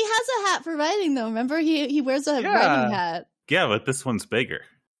 He has a hat for riding, though. Remember, he wears a riding hat. Yeah, but this one's bigger.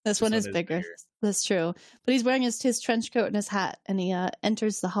 This one is bigger. That's true. But he's wearing his trench coat and his hat, and he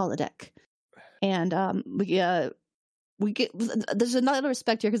enters the holodeck. And we get there's another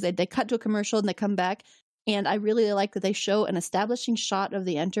respect here because they cut to a commercial and they come back. And I really like that they show an establishing shot of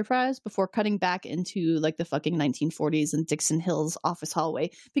the Enterprise before cutting back into the fucking 1940s and Dixon Hill's office hallway,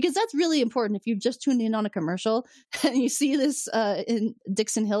 because that's really important. If you've just tuned in on a commercial and you see this in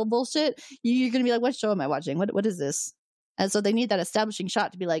Dixon Hill bullshit, you're going to be like, what show am I watching? What is this? And so they need that establishing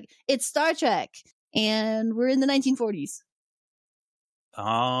shot to be like, it's Star Trek and we're in the 1940s.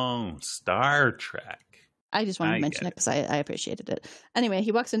 Oh, Star Trek. I just wanted to mention it because I appreciated it. Anyway,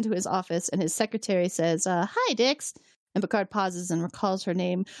 he walks into his office and his secretary says, hi, Dix. And Picard pauses and recalls her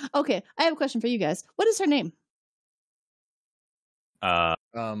name. Okay, I have a question for you guys. What is her name? Uh,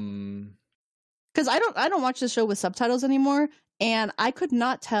 Because I don't watch the show with subtitles anymore, and I could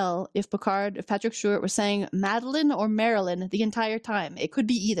not tell if Patrick Stewart was saying Madeline or Marilyn the entire time. It could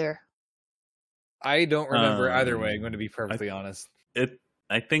be either. I don't remember either way. I'm going to be perfectly honest.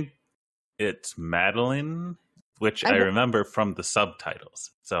 I think it's Madeline, which I remember from the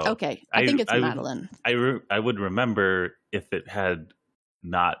subtitles. So okay, I think it's Madeline. I would remember if it had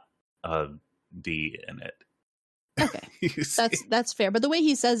not a D in it. Okay, that's fair. But the way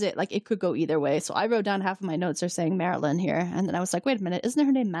he says it, like, it could go either way. So I wrote down half of my notes are saying Marilyn here, and then I was like, wait a minute, isn't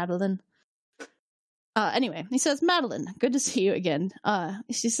her name Madeline? Anyway, he says, Madeline, good to see you again.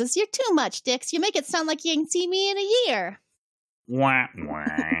 She says, you're too much, Dix. You make it sound like you ain't seen me in a year. Wah, wah.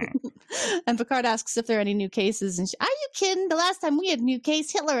 And Picard asks if there are any new cases, and are you kidding? The last time we had a new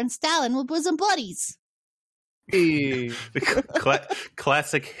case, Hitler and Stalin were bosom buddies. The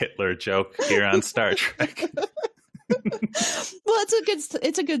classic Hitler joke here on Star Trek. Well,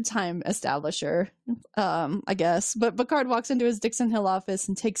 it's a good time establisher, I guess. But Picard walks into his Dixon Hill office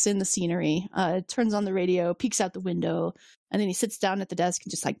and takes in the scenery, turns on the radio, peeks out the window, and then he sits down at the desk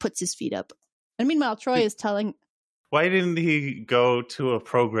and just like puts his feet up. And meanwhile, Troi is telling... Why didn't he go to a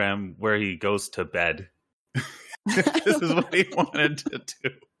program where he goes to bed? This is what he wanted to do.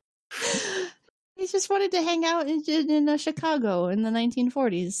 He just wanted to hang out in Chicago in the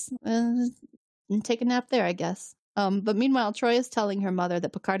 1940s and take a nap there, I guess. But meanwhile, Troi is telling her mother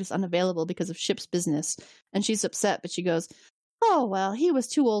that Picard is unavailable because of ship's business, and she's upset, but she goes, oh, well, he was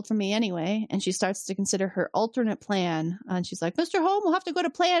too old for me anyway, and she starts to consider her alternate plan, and she's like, Mr. Holm, we'll have to go to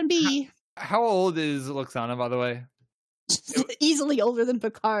plan B. How old is Lwaxana, by the way? Easily older than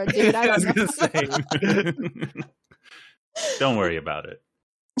Picard, dude. I don't know. Don't worry about it.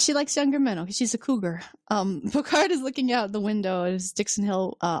 She likes younger men. Okay, she's a cougar. Picard is looking out the window at his Dixon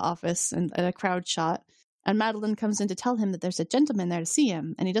Hill office and at a crowd shot. And Madeline comes in to tell him that there's a gentleman there to see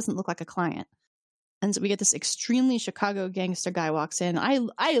him, and he doesn't look like a client. And so we get this extremely Chicago gangster guy walks in.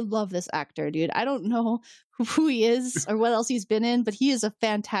 I love this actor, dude. I don't know who he is or what else he's been in, but he is a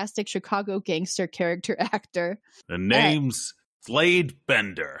fantastic Chicago gangster character actor. The name's Slade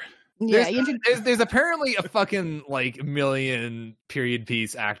Bender. Yeah, there's apparently a fucking like million period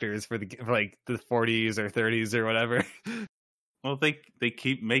piece actors for the 40s or 30s or whatever. Well, they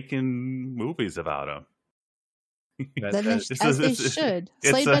keep making movies about him. As they should.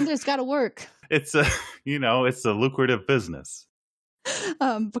 Slade Bender's got to work. It's a lucrative business.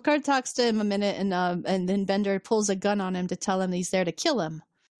 Picard talks to him a minute, and then Bender pulls a gun on him to tell him he's there to kill him.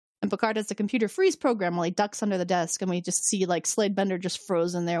 And Picard has the computer freeze program while he ducks under the desk, and we just see like Slade Bender just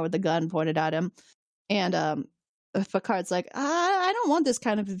frozen there with the gun pointed at him. And Picard's like, I don't want this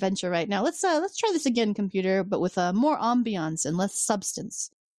kind of adventure right now. Let's try this again, computer, but with more ambiance and less substance.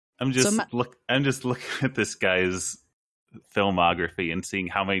 I'm just looking at this guy's filmography and seeing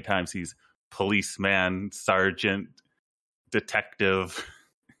how many times he's policeman, sergeant, detective.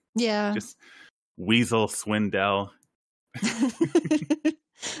 Yeah. Just Weasel Swindell.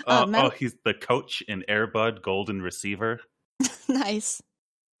 He's the coach in Airbud Golden Receiver. Nice.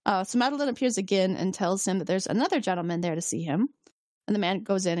 So Madeline appears again and tells him that there's another gentleman there to see him. And the man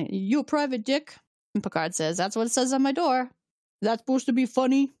goes in, you a private dick? And Picard says, that's what it says on my door. Is that supposed to be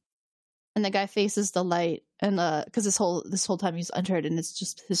funny? And the guy faces the light, and because this whole time he's entered, and it's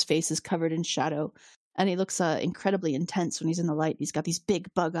just his face is covered in shadow, and he looks incredibly intense when he's in the light. He's got these big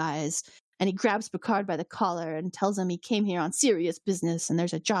bug eyes, and he grabs Picard by the collar and tells him he came here on serious business, and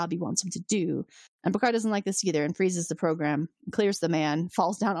there's a job he wants him to do. And Picard doesn't like this either, and freezes the program, clears the man,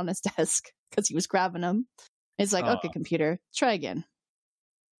 falls down on his desk because he was grabbing him. And he's like, okay, computer, try again.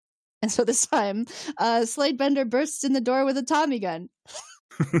 And so this time, Slade Bender bursts in the door with a Tommy gun.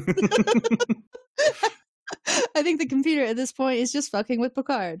 I think the computer at this point is just fucking with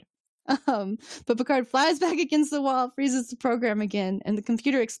Picard. But Picard flies back against the wall, freezes the program again, and the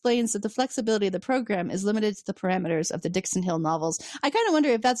computer explains that the flexibility of the program is limited to the parameters of the Dixon Hill novels. I kind of wonder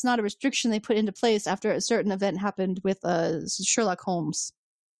if that's not a restriction they put into place after a certain event happened with Sherlock Holmes.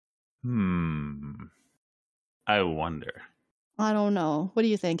 I wonder. I don't know. What do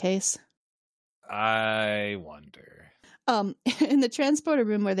you think, Hayes? I wonder. In the transporter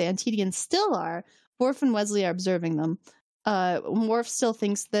room where the Antedians still are, Worf and Wesley are observing them. Worf still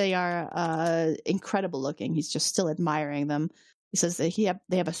thinks they are incredible looking. He's just still admiring them. He says that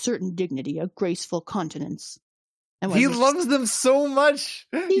they have a certain dignity, a graceful continence. And he loves them so much.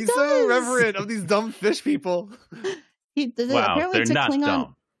 He's does. So reverent of these dumb fish people. Apparently they're not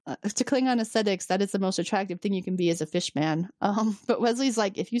dumb. To Klingon aesthetics, that is the most attractive thing you can be as a fish man. But Wesley's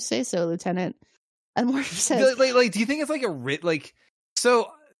like, if you say so, Lieutenant. And Worf says, like, do you think it's like so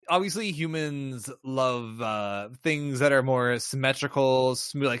obviously humans love things that are more symmetrical,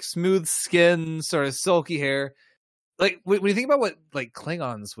 smooth skin, sort of silky hair. Like when you think about what like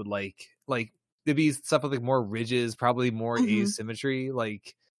Klingons would like there'd be stuff with like more ridges, probably more asymmetry.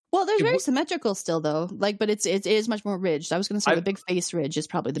 Like, well, there's very symmetrical still though. Like, but it is much more ridged. I was going to say the big face ridge is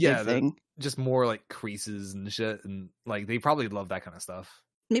probably the big thing. Just more like creases and shit, and like they probably love that kind of stuff.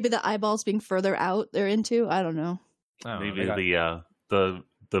 Maybe the eyeballs being further out they're into. I don't know. Maybe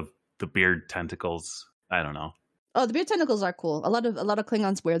the beard tentacles. I don't know. Oh, the beard tentacles are cool. A lot of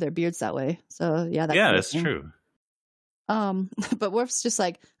Klingons wear their beards that way. So yeah, that's true. But Worf's just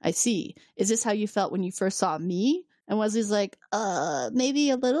like, I see. Is this how you felt when you first saw me? And Wesley's like,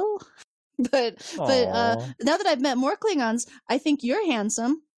 maybe a little. but now that I've met more Klingons, I think you're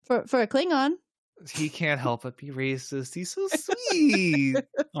handsome for a Klingon. He can't help but be racist. He's so sweet.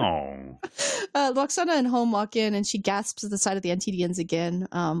 Oh. Lwaxana and Home walk in, and she gasps at the sight of the Antedians again.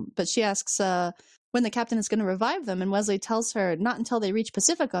 But she asks when the captain is going to revive them, and Wesley tells her, not until they reach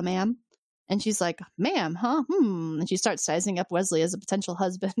Pacifica, ma'am. And she's like, ma'am, huh? And she starts sizing up Wesley as a potential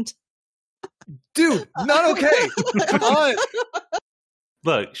husband. Dude, not okay. Come on.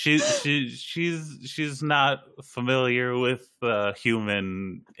 Look, she's not familiar with the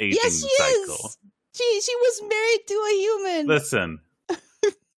human aging cycle. Is. She was married to a human. Listen,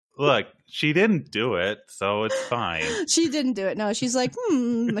 look, she didn't do it, so it's fine. She didn't do it. No, she's like,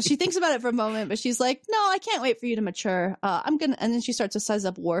 She thinks about it for a moment, but she's like, no, I can't wait for you to mature. And then she starts to size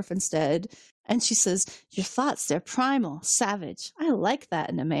up Worf instead. And she says, your thoughts, they're primal, savage. I like that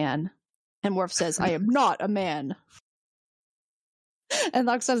in a man. And Worf says, I am not a man. And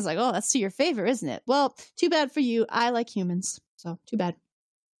Lwaxana's like, oh, that's to your favor, isn't it? Well, too bad for you. I like humans. So too bad.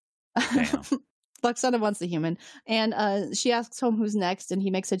 Lwaxana wants the human. And she asks Home who's next, and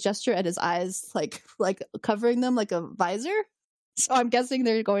he makes a gesture at his eyes, like covering them like a visor. So I'm guessing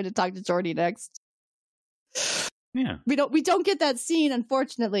they're going to talk to Geordi next. Yeah. We don't get that scene,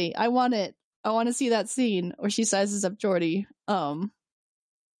 unfortunately. I want it. I want to see that scene where she sizes up Geordi.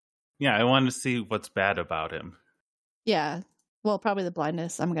 Yeah, I want to see what's bad about him. Yeah. Well, probably the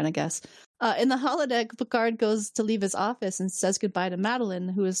blindness, I'm going to guess. In the holodeck, Picard goes to leave his office and says goodbye to Madeline,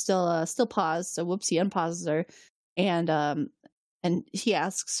 who is still paused. So whoopsie unpauses her. And he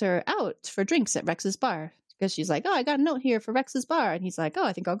asks her out for drinks at Rex's bar. Because she's like, oh, I got a note here for Rex's bar. And he's like, oh,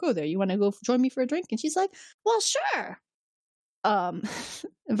 I think I'll go there. You want to go join me for a drink? And she's like, well, sure.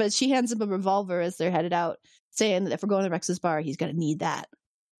 But she hands him a revolver as they're headed out, saying that if we're going to Rex's bar, he's going to need that.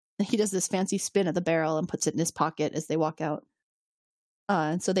 And he does this fancy spin at the barrel and puts it in his pocket as they walk out.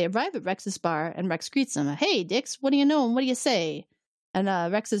 And so they arrive at Rex's bar, and Rex greets him. Hey, Dix, what do you know and what do you say? And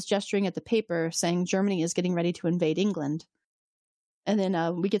Rex is gesturing at the paper, saying Germany is getting ready to invade England. And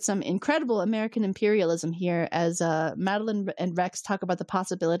then we get some incredible American imperialism here as Madeline and Rex talk about the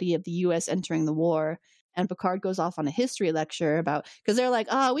possibility of the U.S. entering the war. And Picard goes off on a history lecture about, because they're like,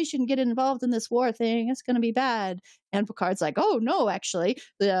 we shouldn't get involved in this war thing. It's going to be bad. And Picard's like, oh, no, actually,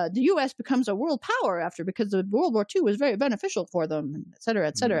 the U.S. becomes a world power because the World War II was very beneficial for them, et cetera,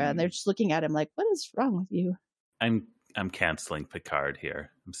 et cetera. And they're just looking at him like, what is wrong with you? I'm canceling Picard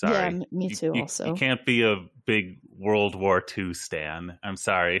here. I'm sorry. Yeah, me too, also. You can't be a big World War II stan. I'm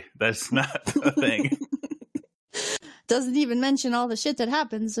sorry. That's not a thing. Doesn't even mention all the shit that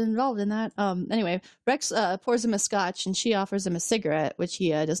happens involved in that. Anyway, Rex pours him a scotch, and she offers him a cigarette, which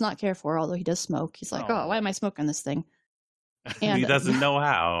he does not care for, although he does smoke. He's like, oh, why am I smoking this thing? And he doesn't know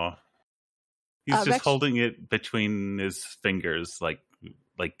how. He's just Rex, holding it between his fingers, like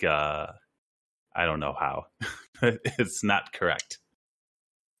I don't know how. It's not correct.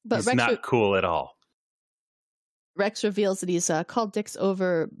 But He's Rex not cool at all. Rex reveals that he's called Dix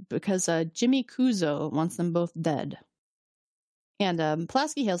over because Jimmy Kuzo wants them both dead. And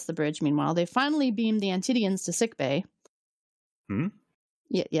Pulaski hails the bridge, meanwhile. They finally beam the Antedians to sickbay.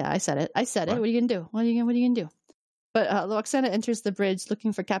 Yeah, I said it. What are you going to do? What are you going to do? But Lwaxana enters the bridge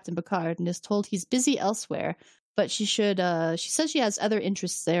looking for Captain Picard and is told he's busy elsewhere, but she says she has other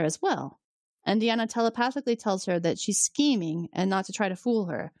interests there as well. And Deanna telepathically tells her that she's scheming and not to try to fool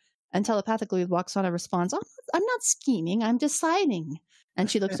her. And telepathically, Lwaxana responds, I'm not scheming, I'm deciding. And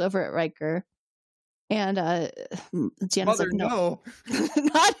she looks over at Riker. And Deanna's like, no.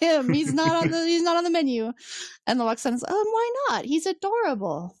 Not him. He's not on the menu. And Lwaxana's like, why not? He's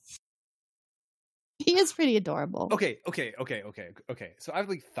adorable. He is pretty adorable. Okay. So I've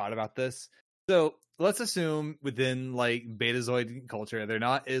thought about this. So let's assume within Betazoid culture, they're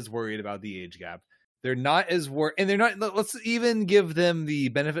not as worried about the age gap. They're not as worried, and they're not. Let's even give them the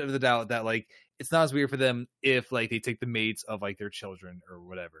benefit of the doubt that it's not as weird for them if they take the mates of their children or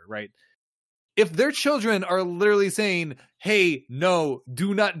whatever, right? if their children are literally saying, hey, no,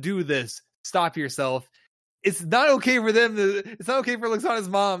 do not do this, stop yourself, it's not okay for them to, it's not okay for Lwaxana's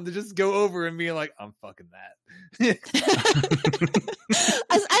mom to just go over and be like, I'm fucking that.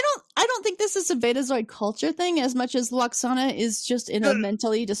 I don't think this is a Betazoid culture thing as much as Lwaxana is just in a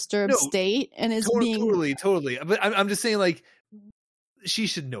mentally disturbed state and is being totally. But I'm just saying, like, she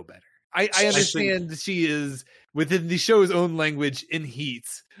should know better. I understand that she is within the show's own language in heat,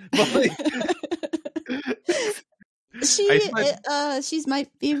 but like, she's might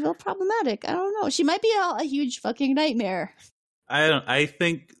be real problematic. I don't know. She might be a huge fucking nightmare. I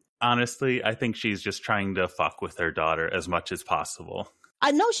think honestly, I think she's just trying to fuck with her daughter as much as possible.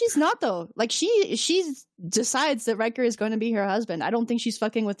 No, she's not though. Like she decides that Riker is going to be her husband. I don't think she's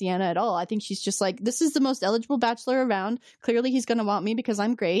fucking with Deanna at all. I think she's just like, this is the most eligible bachelor around. Clearly he's going to want me because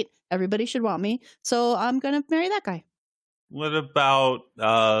I'm great. Everybody should want me. So I'm going to marry that guy. What about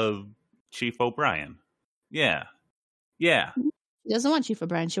Chief O'Brien? Yeah. She doesn't want Chief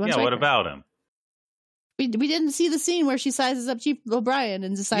O'Brien. She wants Riker. What about him? We didn't see the scene where she sizes up Chief O'Brien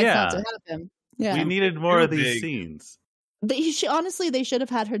and decides not to have him. Yeah. We needed more of these scenes. They should have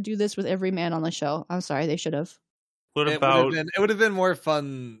had her do this with every man on the show. I'm sorry, they should have. What it would have been more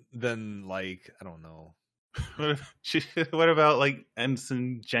fun than, like, I don't know. What about like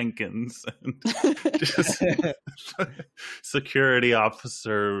Ensign Jenkins and just Security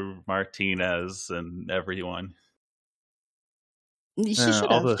Officer Martinez and everyone? She should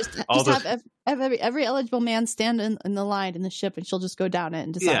have. Have every eligible man stand in the line in the ship, and she'll just go down it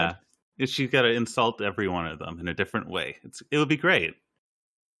and decide. Yeah. She's got to insult every one of them in a different way. It would be great.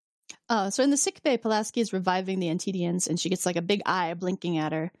 So in the sickbay, Pulaski is reviving the Antedians, and she gets like a big eye blinking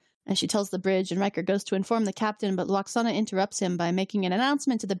at her. And she tells the bridge, and Riker goes to inform the captain, but Lwaxana interrupts him by making an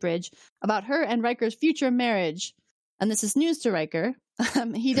announcement to the bridge about her and Riker's future marriage. And this is news to Riker.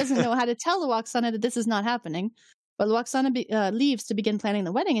 He doesn't know how to tell Lwaxana that this is not happening. But Lwaxana leaves to begin planning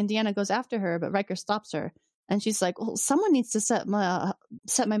the wedding, and Deanna goes after her, but Riker stops her. And she's like, well, someone needs to set my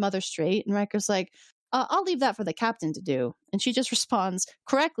mother straight. And Riker's like, I'll leave that for the captain to do. And she just responds,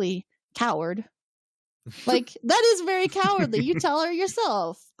 correctly, coward. Like, that is very cowardly. You tell her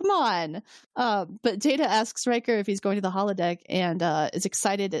yourself. Come on. But Data asks Riker if he's going to the holodeck and is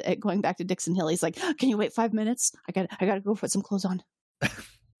excited at going back to Dixon Hill. He's like, can you wait 5 minutes? I gotta go put some clothes on.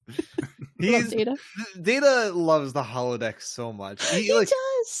 Data loves the holodeck so much. He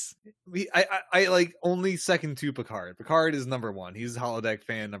does. I like only second to Picard. Picard is number one. He's a holodeck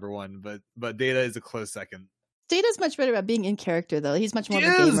fan number one, but Data is a close second. Data's much better at being in character, though. He's much more of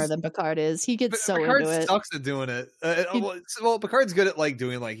a gamer than Picard is. He gets so Picard into it. Sucks at doing it. Well, Picard's good at like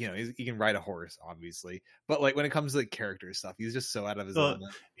doing like, you know, he can ride a horse, obviously, but like when it comes to like character stuff, he's just so out of his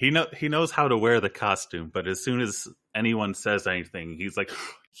element. He knows how to wear the costume, but as soon as anyone says anything, he's like,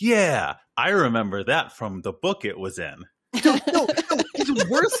 "Yeah, I remember that from the book it was in." No, he's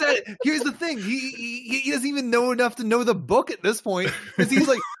worse at it. Here's the thing: he doesn't even know enough to know the book at this point, because he's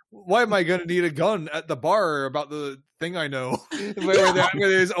like, why am I going to need a gun at the bar about the thing I know? Where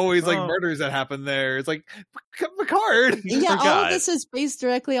there's always like murders that happen there. It's like, Picard. Yeah, all of this is based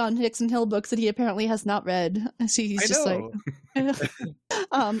directly on Dixon Hill books that he apparently has not read. So he's just like,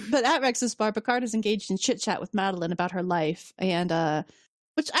 but at Rex's bar, Picard is engaged in chit chat with Madeline about her life, and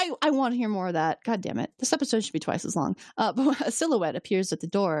which I want to hear more of that. God damn it, this episode should be twice as long. But a silhouette appears at the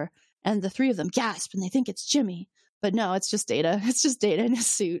door, and the three of them gasp, and they think it's Jimmy. But no, it's just Data. It's just Data in his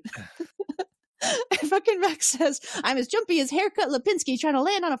suit. And fucking Rex says, I'm as jumpy as haircut Lipinski trying to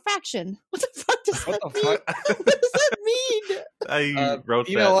land on a fraction. What the fuck does that mean? What does that mean? I wrote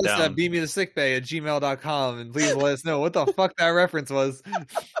email that us down. At beamythesickbay@gmail.com and please let us know what the fuck that reference was.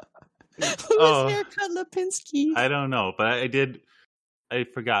 Who is haircut Lipinski? I don't know, but I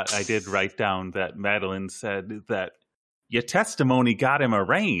forgot. I did write down that Madeline said that your testimony got him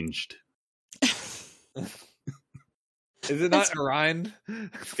arranged. Is it not arraigned?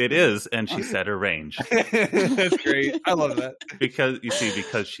 It is, and she said arranged. That's great. I love that. Because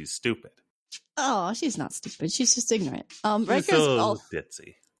she's stupid. Oh, she's not stupid. She's just ignorant.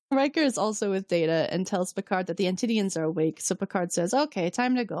 Ditzy. Riker is also with Data and tells Picard that the Antedians are awake. So Picard says, okay,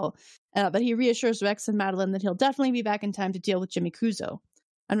 time to go. But he reassures Rex and Madeline that he'll definitely be back in time to deal with Jimmy Cuso.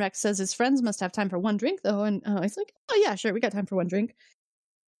 And Rex says his friends must have time for one drink, though. And he's like, oh, yeah, sure, we got time for one drink.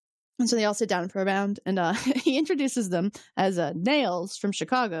 And so they all sit down for a round, and he introduces them as Nails from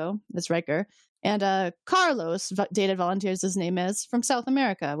Chicago, that's Riker, and Carlos, Data volunteers his name is, from South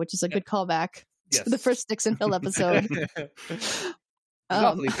America, which is a good callback to the first Dixon Hill episode.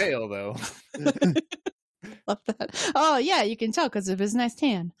 Awfully pale, though. love that. Oh, yeah, you can tell because of his nice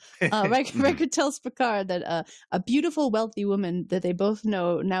tan. Riker tells Picard that a beautiful, wealthy woman that they both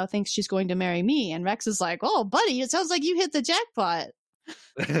know now thinks she's going to marry me. And Rex is like, oh, buddy, it sounds like you hit the jackpot.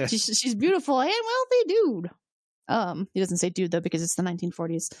 She's beautiful and wealthy, dude. He doesn't say dude, though, because it's the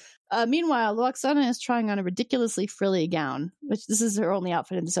 1940s. Meanwhile, Lwaxana is trying on a ridiculously frilly gown, which this is her only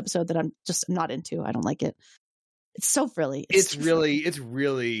outfit in this episode that I'm just not into. I don't like it. It's so frilly. It's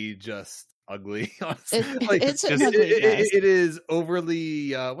really just ugly. Honestly. It's an ugly dress. It is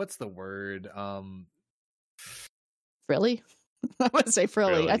overly. What's the word? Frilly. I want to say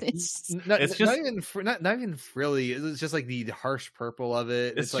frilly. I think it's not even frilly. It's just like the harsh purple of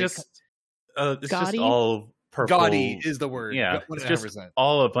it. It's like, just all purple. Gaudy is the word. Yeah, 100%. It's just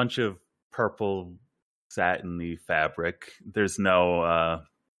all a bunch of purple satiny fabric. There's no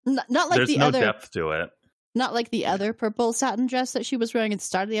not like there's the no other depth to it. Not like the other purple satin dress that she was wearing at the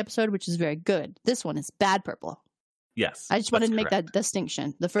start of the episode, which is very good. This one is bad purple. Yes. I just wanted to make that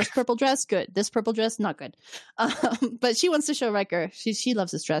distinction. The first purple dress, good. This purple dress, not good. But she wants to show Riker. She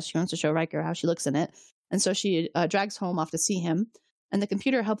loves this dress. She wants to show Riker how she looks in it. And so she drags home off to see him. And the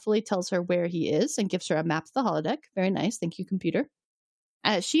computer helpfully tells her where he is and gives her a map to the holodeck. Very nice. Thank you, computer.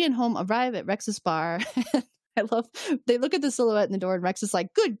 She and Holm arrive at Rex's bar. I love, they look at the silhouette in the door and Rex is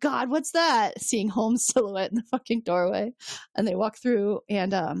like, good God, what's that? Seeing Holmes' silhouette in the fucking doorway. And they walk through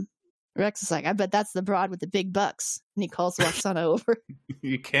and Rex is like, I bet that's the broad with the big bucks. And he calls Lwaxana over.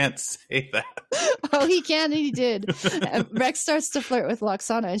 You can't say that. Oh, he can and he did. And Rex starts to flirt with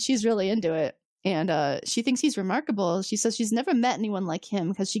Lwaxana and she's really into it. And she thinks he's remarkable. She says she's never met anyone like him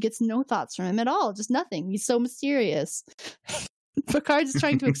because she gets no thoughts from him at all. Just nothing. He's so mysterious. Picard's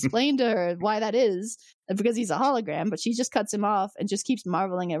trying to explain to her why that is, because he's a hologram, but she just cuts him off and just keeps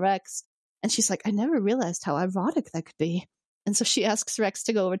marveling at Rex. And she's like, I never realized how erotic that could be. And so she asks Rex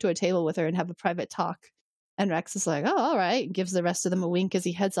to go over to a table with her and have a private talk. And Rex is like, oh, all right. And gives the rest of them a wink as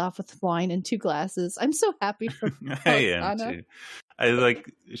he heads off with wine and 2 glasses. I'm so happy for I am too.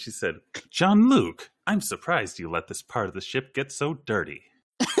 She said, John Luke, I'm surprised you let this part of the ship get so dirty.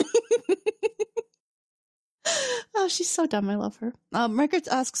 Oh, she's so dumb. I love her. Riker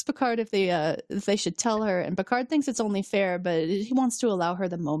asks Picard if they should tell her, and Picard thinks it's only fair, but he wants to allow her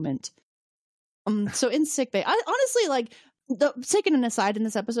the moment. So in sickbay, honestly, taking an aside in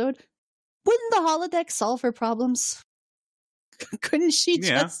this episode, wouldn't the holodeck solve her problems? Couldn't she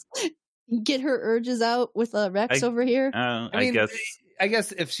just get her urges out with Rex over here? I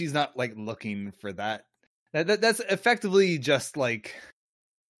guess if she's not looking for that's effectively just it's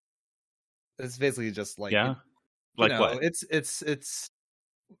basically just what? It's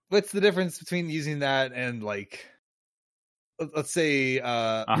what's the difference between using that and let's say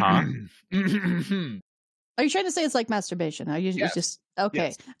Are you trying to say it's like masturbation? Are you just okay?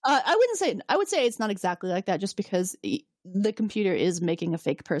 Yes. I would say it's not exactly like that, just because the computer is making a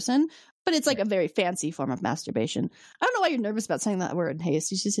fake person, but it's like a very fancy form of masturbation. I don't know why you're nervous about saying that word. Hey,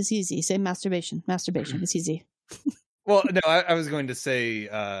 it's easy. Say masturbation. It's easy. Well, no, I was going to say.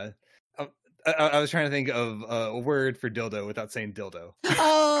 I was trying to think of a word for dildo without saying dildo.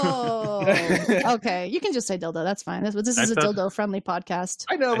 Oh, okay. You can just say dildo. That's fine. This is a dildo-friendly podcast.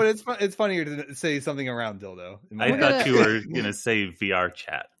 I know, but it's funnier to say something around dildo. I thought you were gonna say VR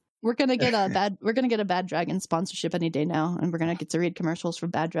chat. We're gonna get a Bad Dragon sponsorship any day now, and we're gonna get to read commercials for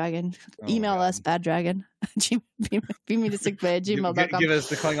Bad Dragon. Email us, Bad Dragon. Beam me to sickbay@gmail.com. Give us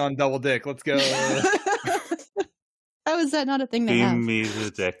the Klingon double dick. Let's go. How is that not a thing they have? Beam me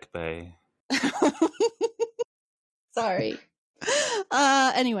the dick bay. Sorry.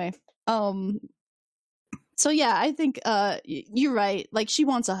 Anyway, so yeah, I think you're right. She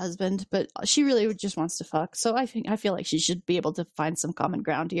wants a husband, but she really just wants to fuck. So I feel like she should be able to find some common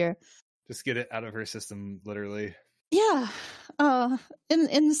ground here. Just get it out of her system, literally. Yeah.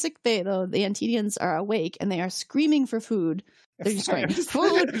 In the sick bay, though, the Antedians are awake and they are screaming for food. They're just going,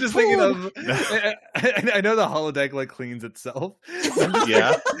 food. Just thinking of. I know the holodeck cleans itself.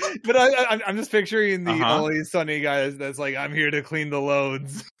 Yeah, but I'm just picturing the Always Sunny guy that's like, I'm here to clean the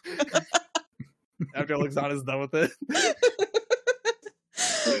loads. After Lwaxana's done with it.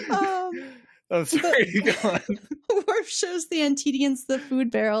 I'm sorry. Go on. Worf shows the Antedians the food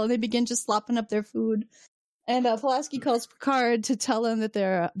barrel, and they begin just slopping up their food. And Pulaski calls Picard to tell him that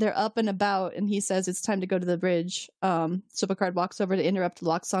they're up and about, and he says it's time to go to the bridge. So Picard walks over to interrupt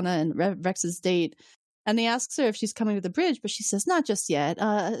Lwaxana and Rex's date, and he asks her if she's coming to the bridge, but she says not just yet.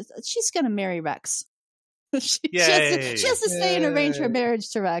 She's going to marry Rex. she has to stay and arrange her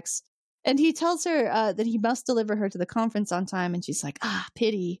marriage to Rex. And he tells her that he must deliver her to the conference on time, and she's like,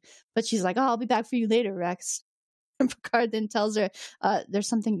 pity. But she's like, I'll be back for you later, Rex. And Picard then tells her, there's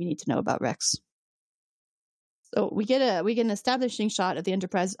something you need to know about Rex. So we get an establishing shot of the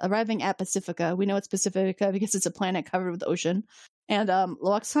Enterprise arriving at Pacifica. We know it's Pacifica because it's a planet covered with ocean. And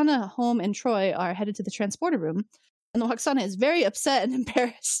Lwaxana, Home, and Troi are headed to the transporter room. And Lwaxana is very upset and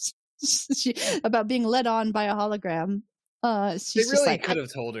embarrassed about being led on by a hologram. They really could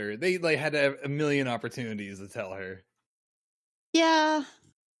have told her. They had a million opportunities to tell her. Yeah,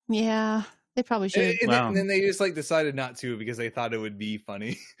 they probably should. And then they just decided not to because they thought it would be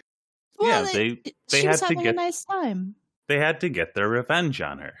funny. Well, they she had was to having get a nice time. They had to get their revenge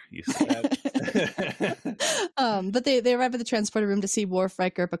on her. You see that? But they arrive at the transporter room to see Worf,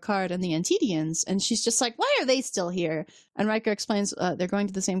 Riker, Picard, and the Antedians, and she's just like, "Why are they still here?" And Riker explains, "They're going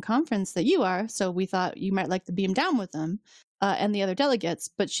to the same conference that you are, so we thought you might like to beam down with them and the other delegates."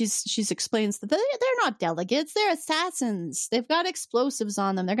 But she's explains that they're not delegates; they're assassins. They've got explosives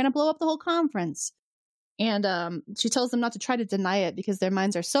on them. They're going to blow up the whole conference. And she tells them not to try to deny it because their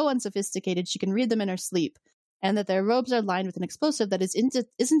minds are so unsophisticated she can read them in her sleep, and that their robes are lined with an explosive that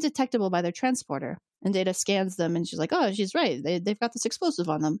isn't detectable by their transporter. And Data scans them, and she's like, "Oh, she's right. They've got this explosive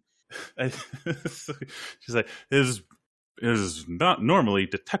on them." She's like, "It is not normally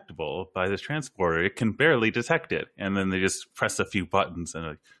detectable by this transporter. It can barely detect it." And then they just press a few buttons,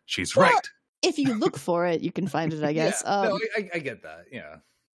 and she's right. If you look for it, you can find it, I guess. Yeah, no, I get that. Yeah.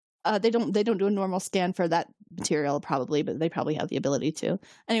 They don't do a normal scan for that material probably, but they probably have the ability to.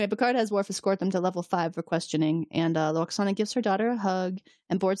 Anyway, Picard has Worf escort them to level 5 for questioning, and Lwaxana gives her daughter a hug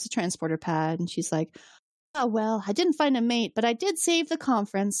and boards the transporter pad, and she's like, "Oh well, I didn't find a mate, but I did save the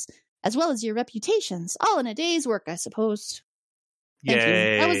conference, as well as your reputations, all in a day's work, I suppose." Thank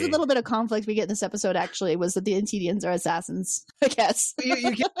Yay. you. That was a little bit of conflict we get in this episode, actually, was that the Antedians are assassins, I guess. You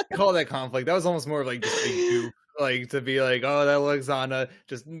can't call that conflict. That was almost more of just a goof. To be like, "Oh, that Lwaxana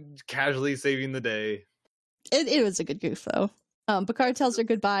just casually saving the day." It was a good goof, though. Picard tells her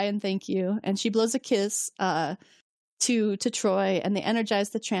goodbye and thank you, and she blows a kiss to Troi, and they energize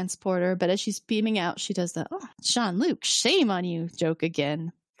the transporter. But as she's beaming out, she does the Jean-Luc, shame on you joke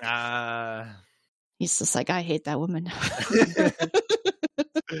again. He's just like, "I hate that woman."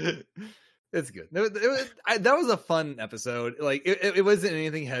 It's good. That was a fun episode. It wasn't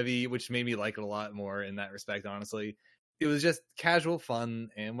anything heavy, which made me like it a lot more in that respect, honestly. It was just casual fun,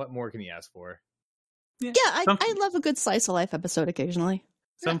 and what more can you ask for? Yeah, I love a good slice of life episode occasionally.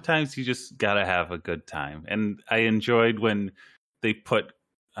 Sometimes you just gotta have a good time. And I enjoyed when they put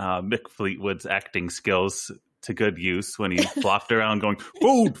Mick Fleetwood's acting skills to good use when he flopped around going,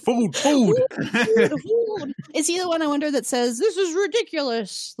 "Food, food, food." Is he the one, I wonder, that says, "This is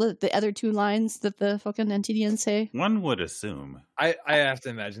ridiculous"? The other two lines that the fucking Antedians say? One would assume. I have to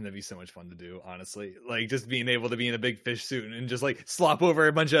imagine that'd be so much fun to do, honestly. Just being able to be in a big fish suit and just slop over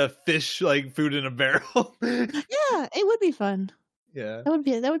a bunch of fish food in a barrel. Yeah, it would be fun. Yeah, that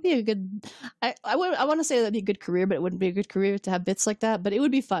would be a good. I want to say that'd be a good career, but it wouldn't be a good career to have bits like that. But it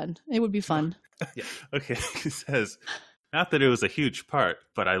would be fun. It would be fun. Yeah. Okay, he says, "Not that it was a huge part,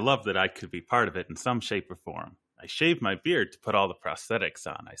 but I love that I could be part of it in some shape or form. I shaved my beard to put all the prosthetics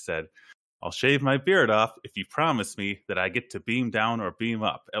on. I said, I'll shave my beard off if you promise me that I get to beam down or beam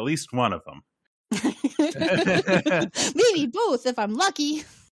up, at least one of them." Maybe both if I'm lucky.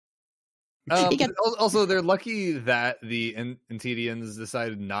 Also, they're lucky that the Antedians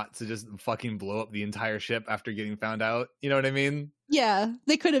decided not to just fucking blow up the entire ship after getting found out. You know what I mean? Yeah,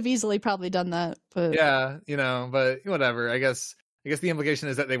 they could have easily probably done that. But yeah, but whatever. I guess the implication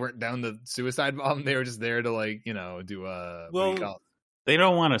is that they weren't down the suicide bomb. They were just there to do a. Well, they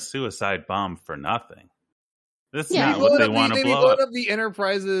don't want a suicide bomb for nothing. That's not what they want to blow up. The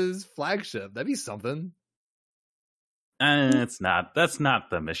Enterprise's flagship. That'd be something. That's not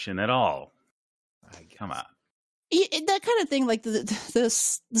the mission at all. Come on. That kind of thing, the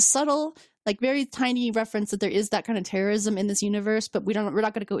subtle, very tiny reference that there is that kind of terrorism in this universe, but we're not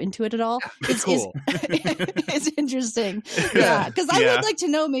going to go into it at all. It's cool. It's interesting. Yeah, because I would like to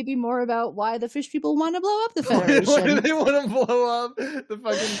know maybe more about why the fish people want to blow up the Federation. Why do they want to blow up the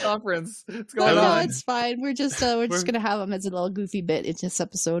fucking conference? What's going on? No, it's fine. We're just going to have them as a little goofy bit in this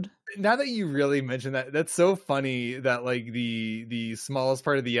episode. Now that you really mention that, that's so funny that the smallest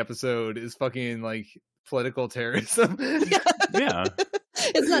part of the episode is fucking political terrorism. Yeah.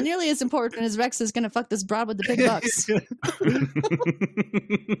 It's not nearly as important as Rex is going to fuck this broad with the big bucks.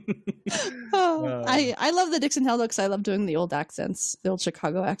 I love the Dixon Hell looks. I love doing the old accents, the old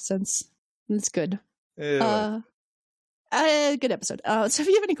Chicago accents. It's good. Good episode. So if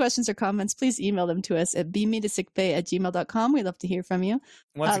you have any questions or comments, please email them to us at beammetosickbay@gmail.com. We'd love to hear from you.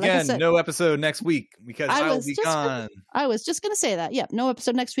 Once again, no episode next week because I will be gone. I was just going to say that. Yeah, no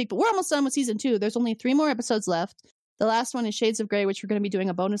episode next week, but we're almost done with season 2. There's only 3 more episodes left. The last one is Shades of Grey, which we're going to be doing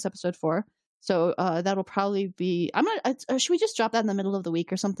a bonus episode for. So that'll probably be. I'm gonna. Should we just drop that in the middle of the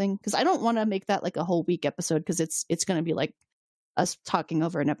week or something? Because I don't want to make that like a whole week episode because it's gonna be like us talking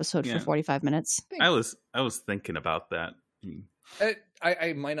over an episode for 45 minutes. I was thinking about that.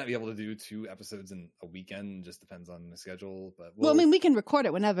 I might not be able to do 2 episodes in a weekend. Just depends on the schedule. But well, I mean, we can record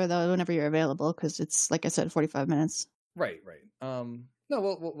it whenever you're available because it's like I said, 45 minutes. Right. No,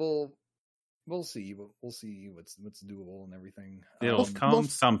 we'll see. We'll see what's doable and everything. It'll come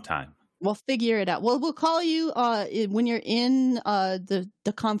sometime. We'll figure it out. We'll call you when you're in the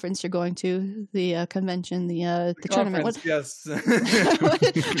conference you're going to, the convention, the tournament. What? Yes.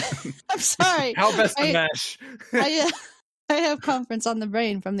 I'm sorry. How best to mesh? I have conference on the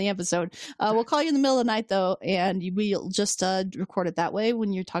brain from the episode. We'll call you in the middle of the night though, and we'll just record it that way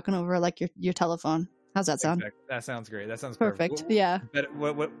when you're talking over like your telephone. How's that sound? Exactly. That sounds great. That sounds perfect. Yeah.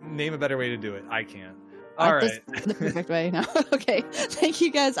 What name a better way to do it? I can't. All right. The perfect way. No. Okay. Thank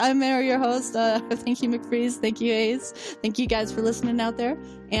you guys. I'm Mary, your host. Thank you, McFreeze. Thank you, Ace. Thank you guys for listening out there.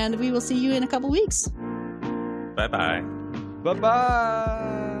 And we will see you in a couple weeks. Bye-bye. Bye-bye.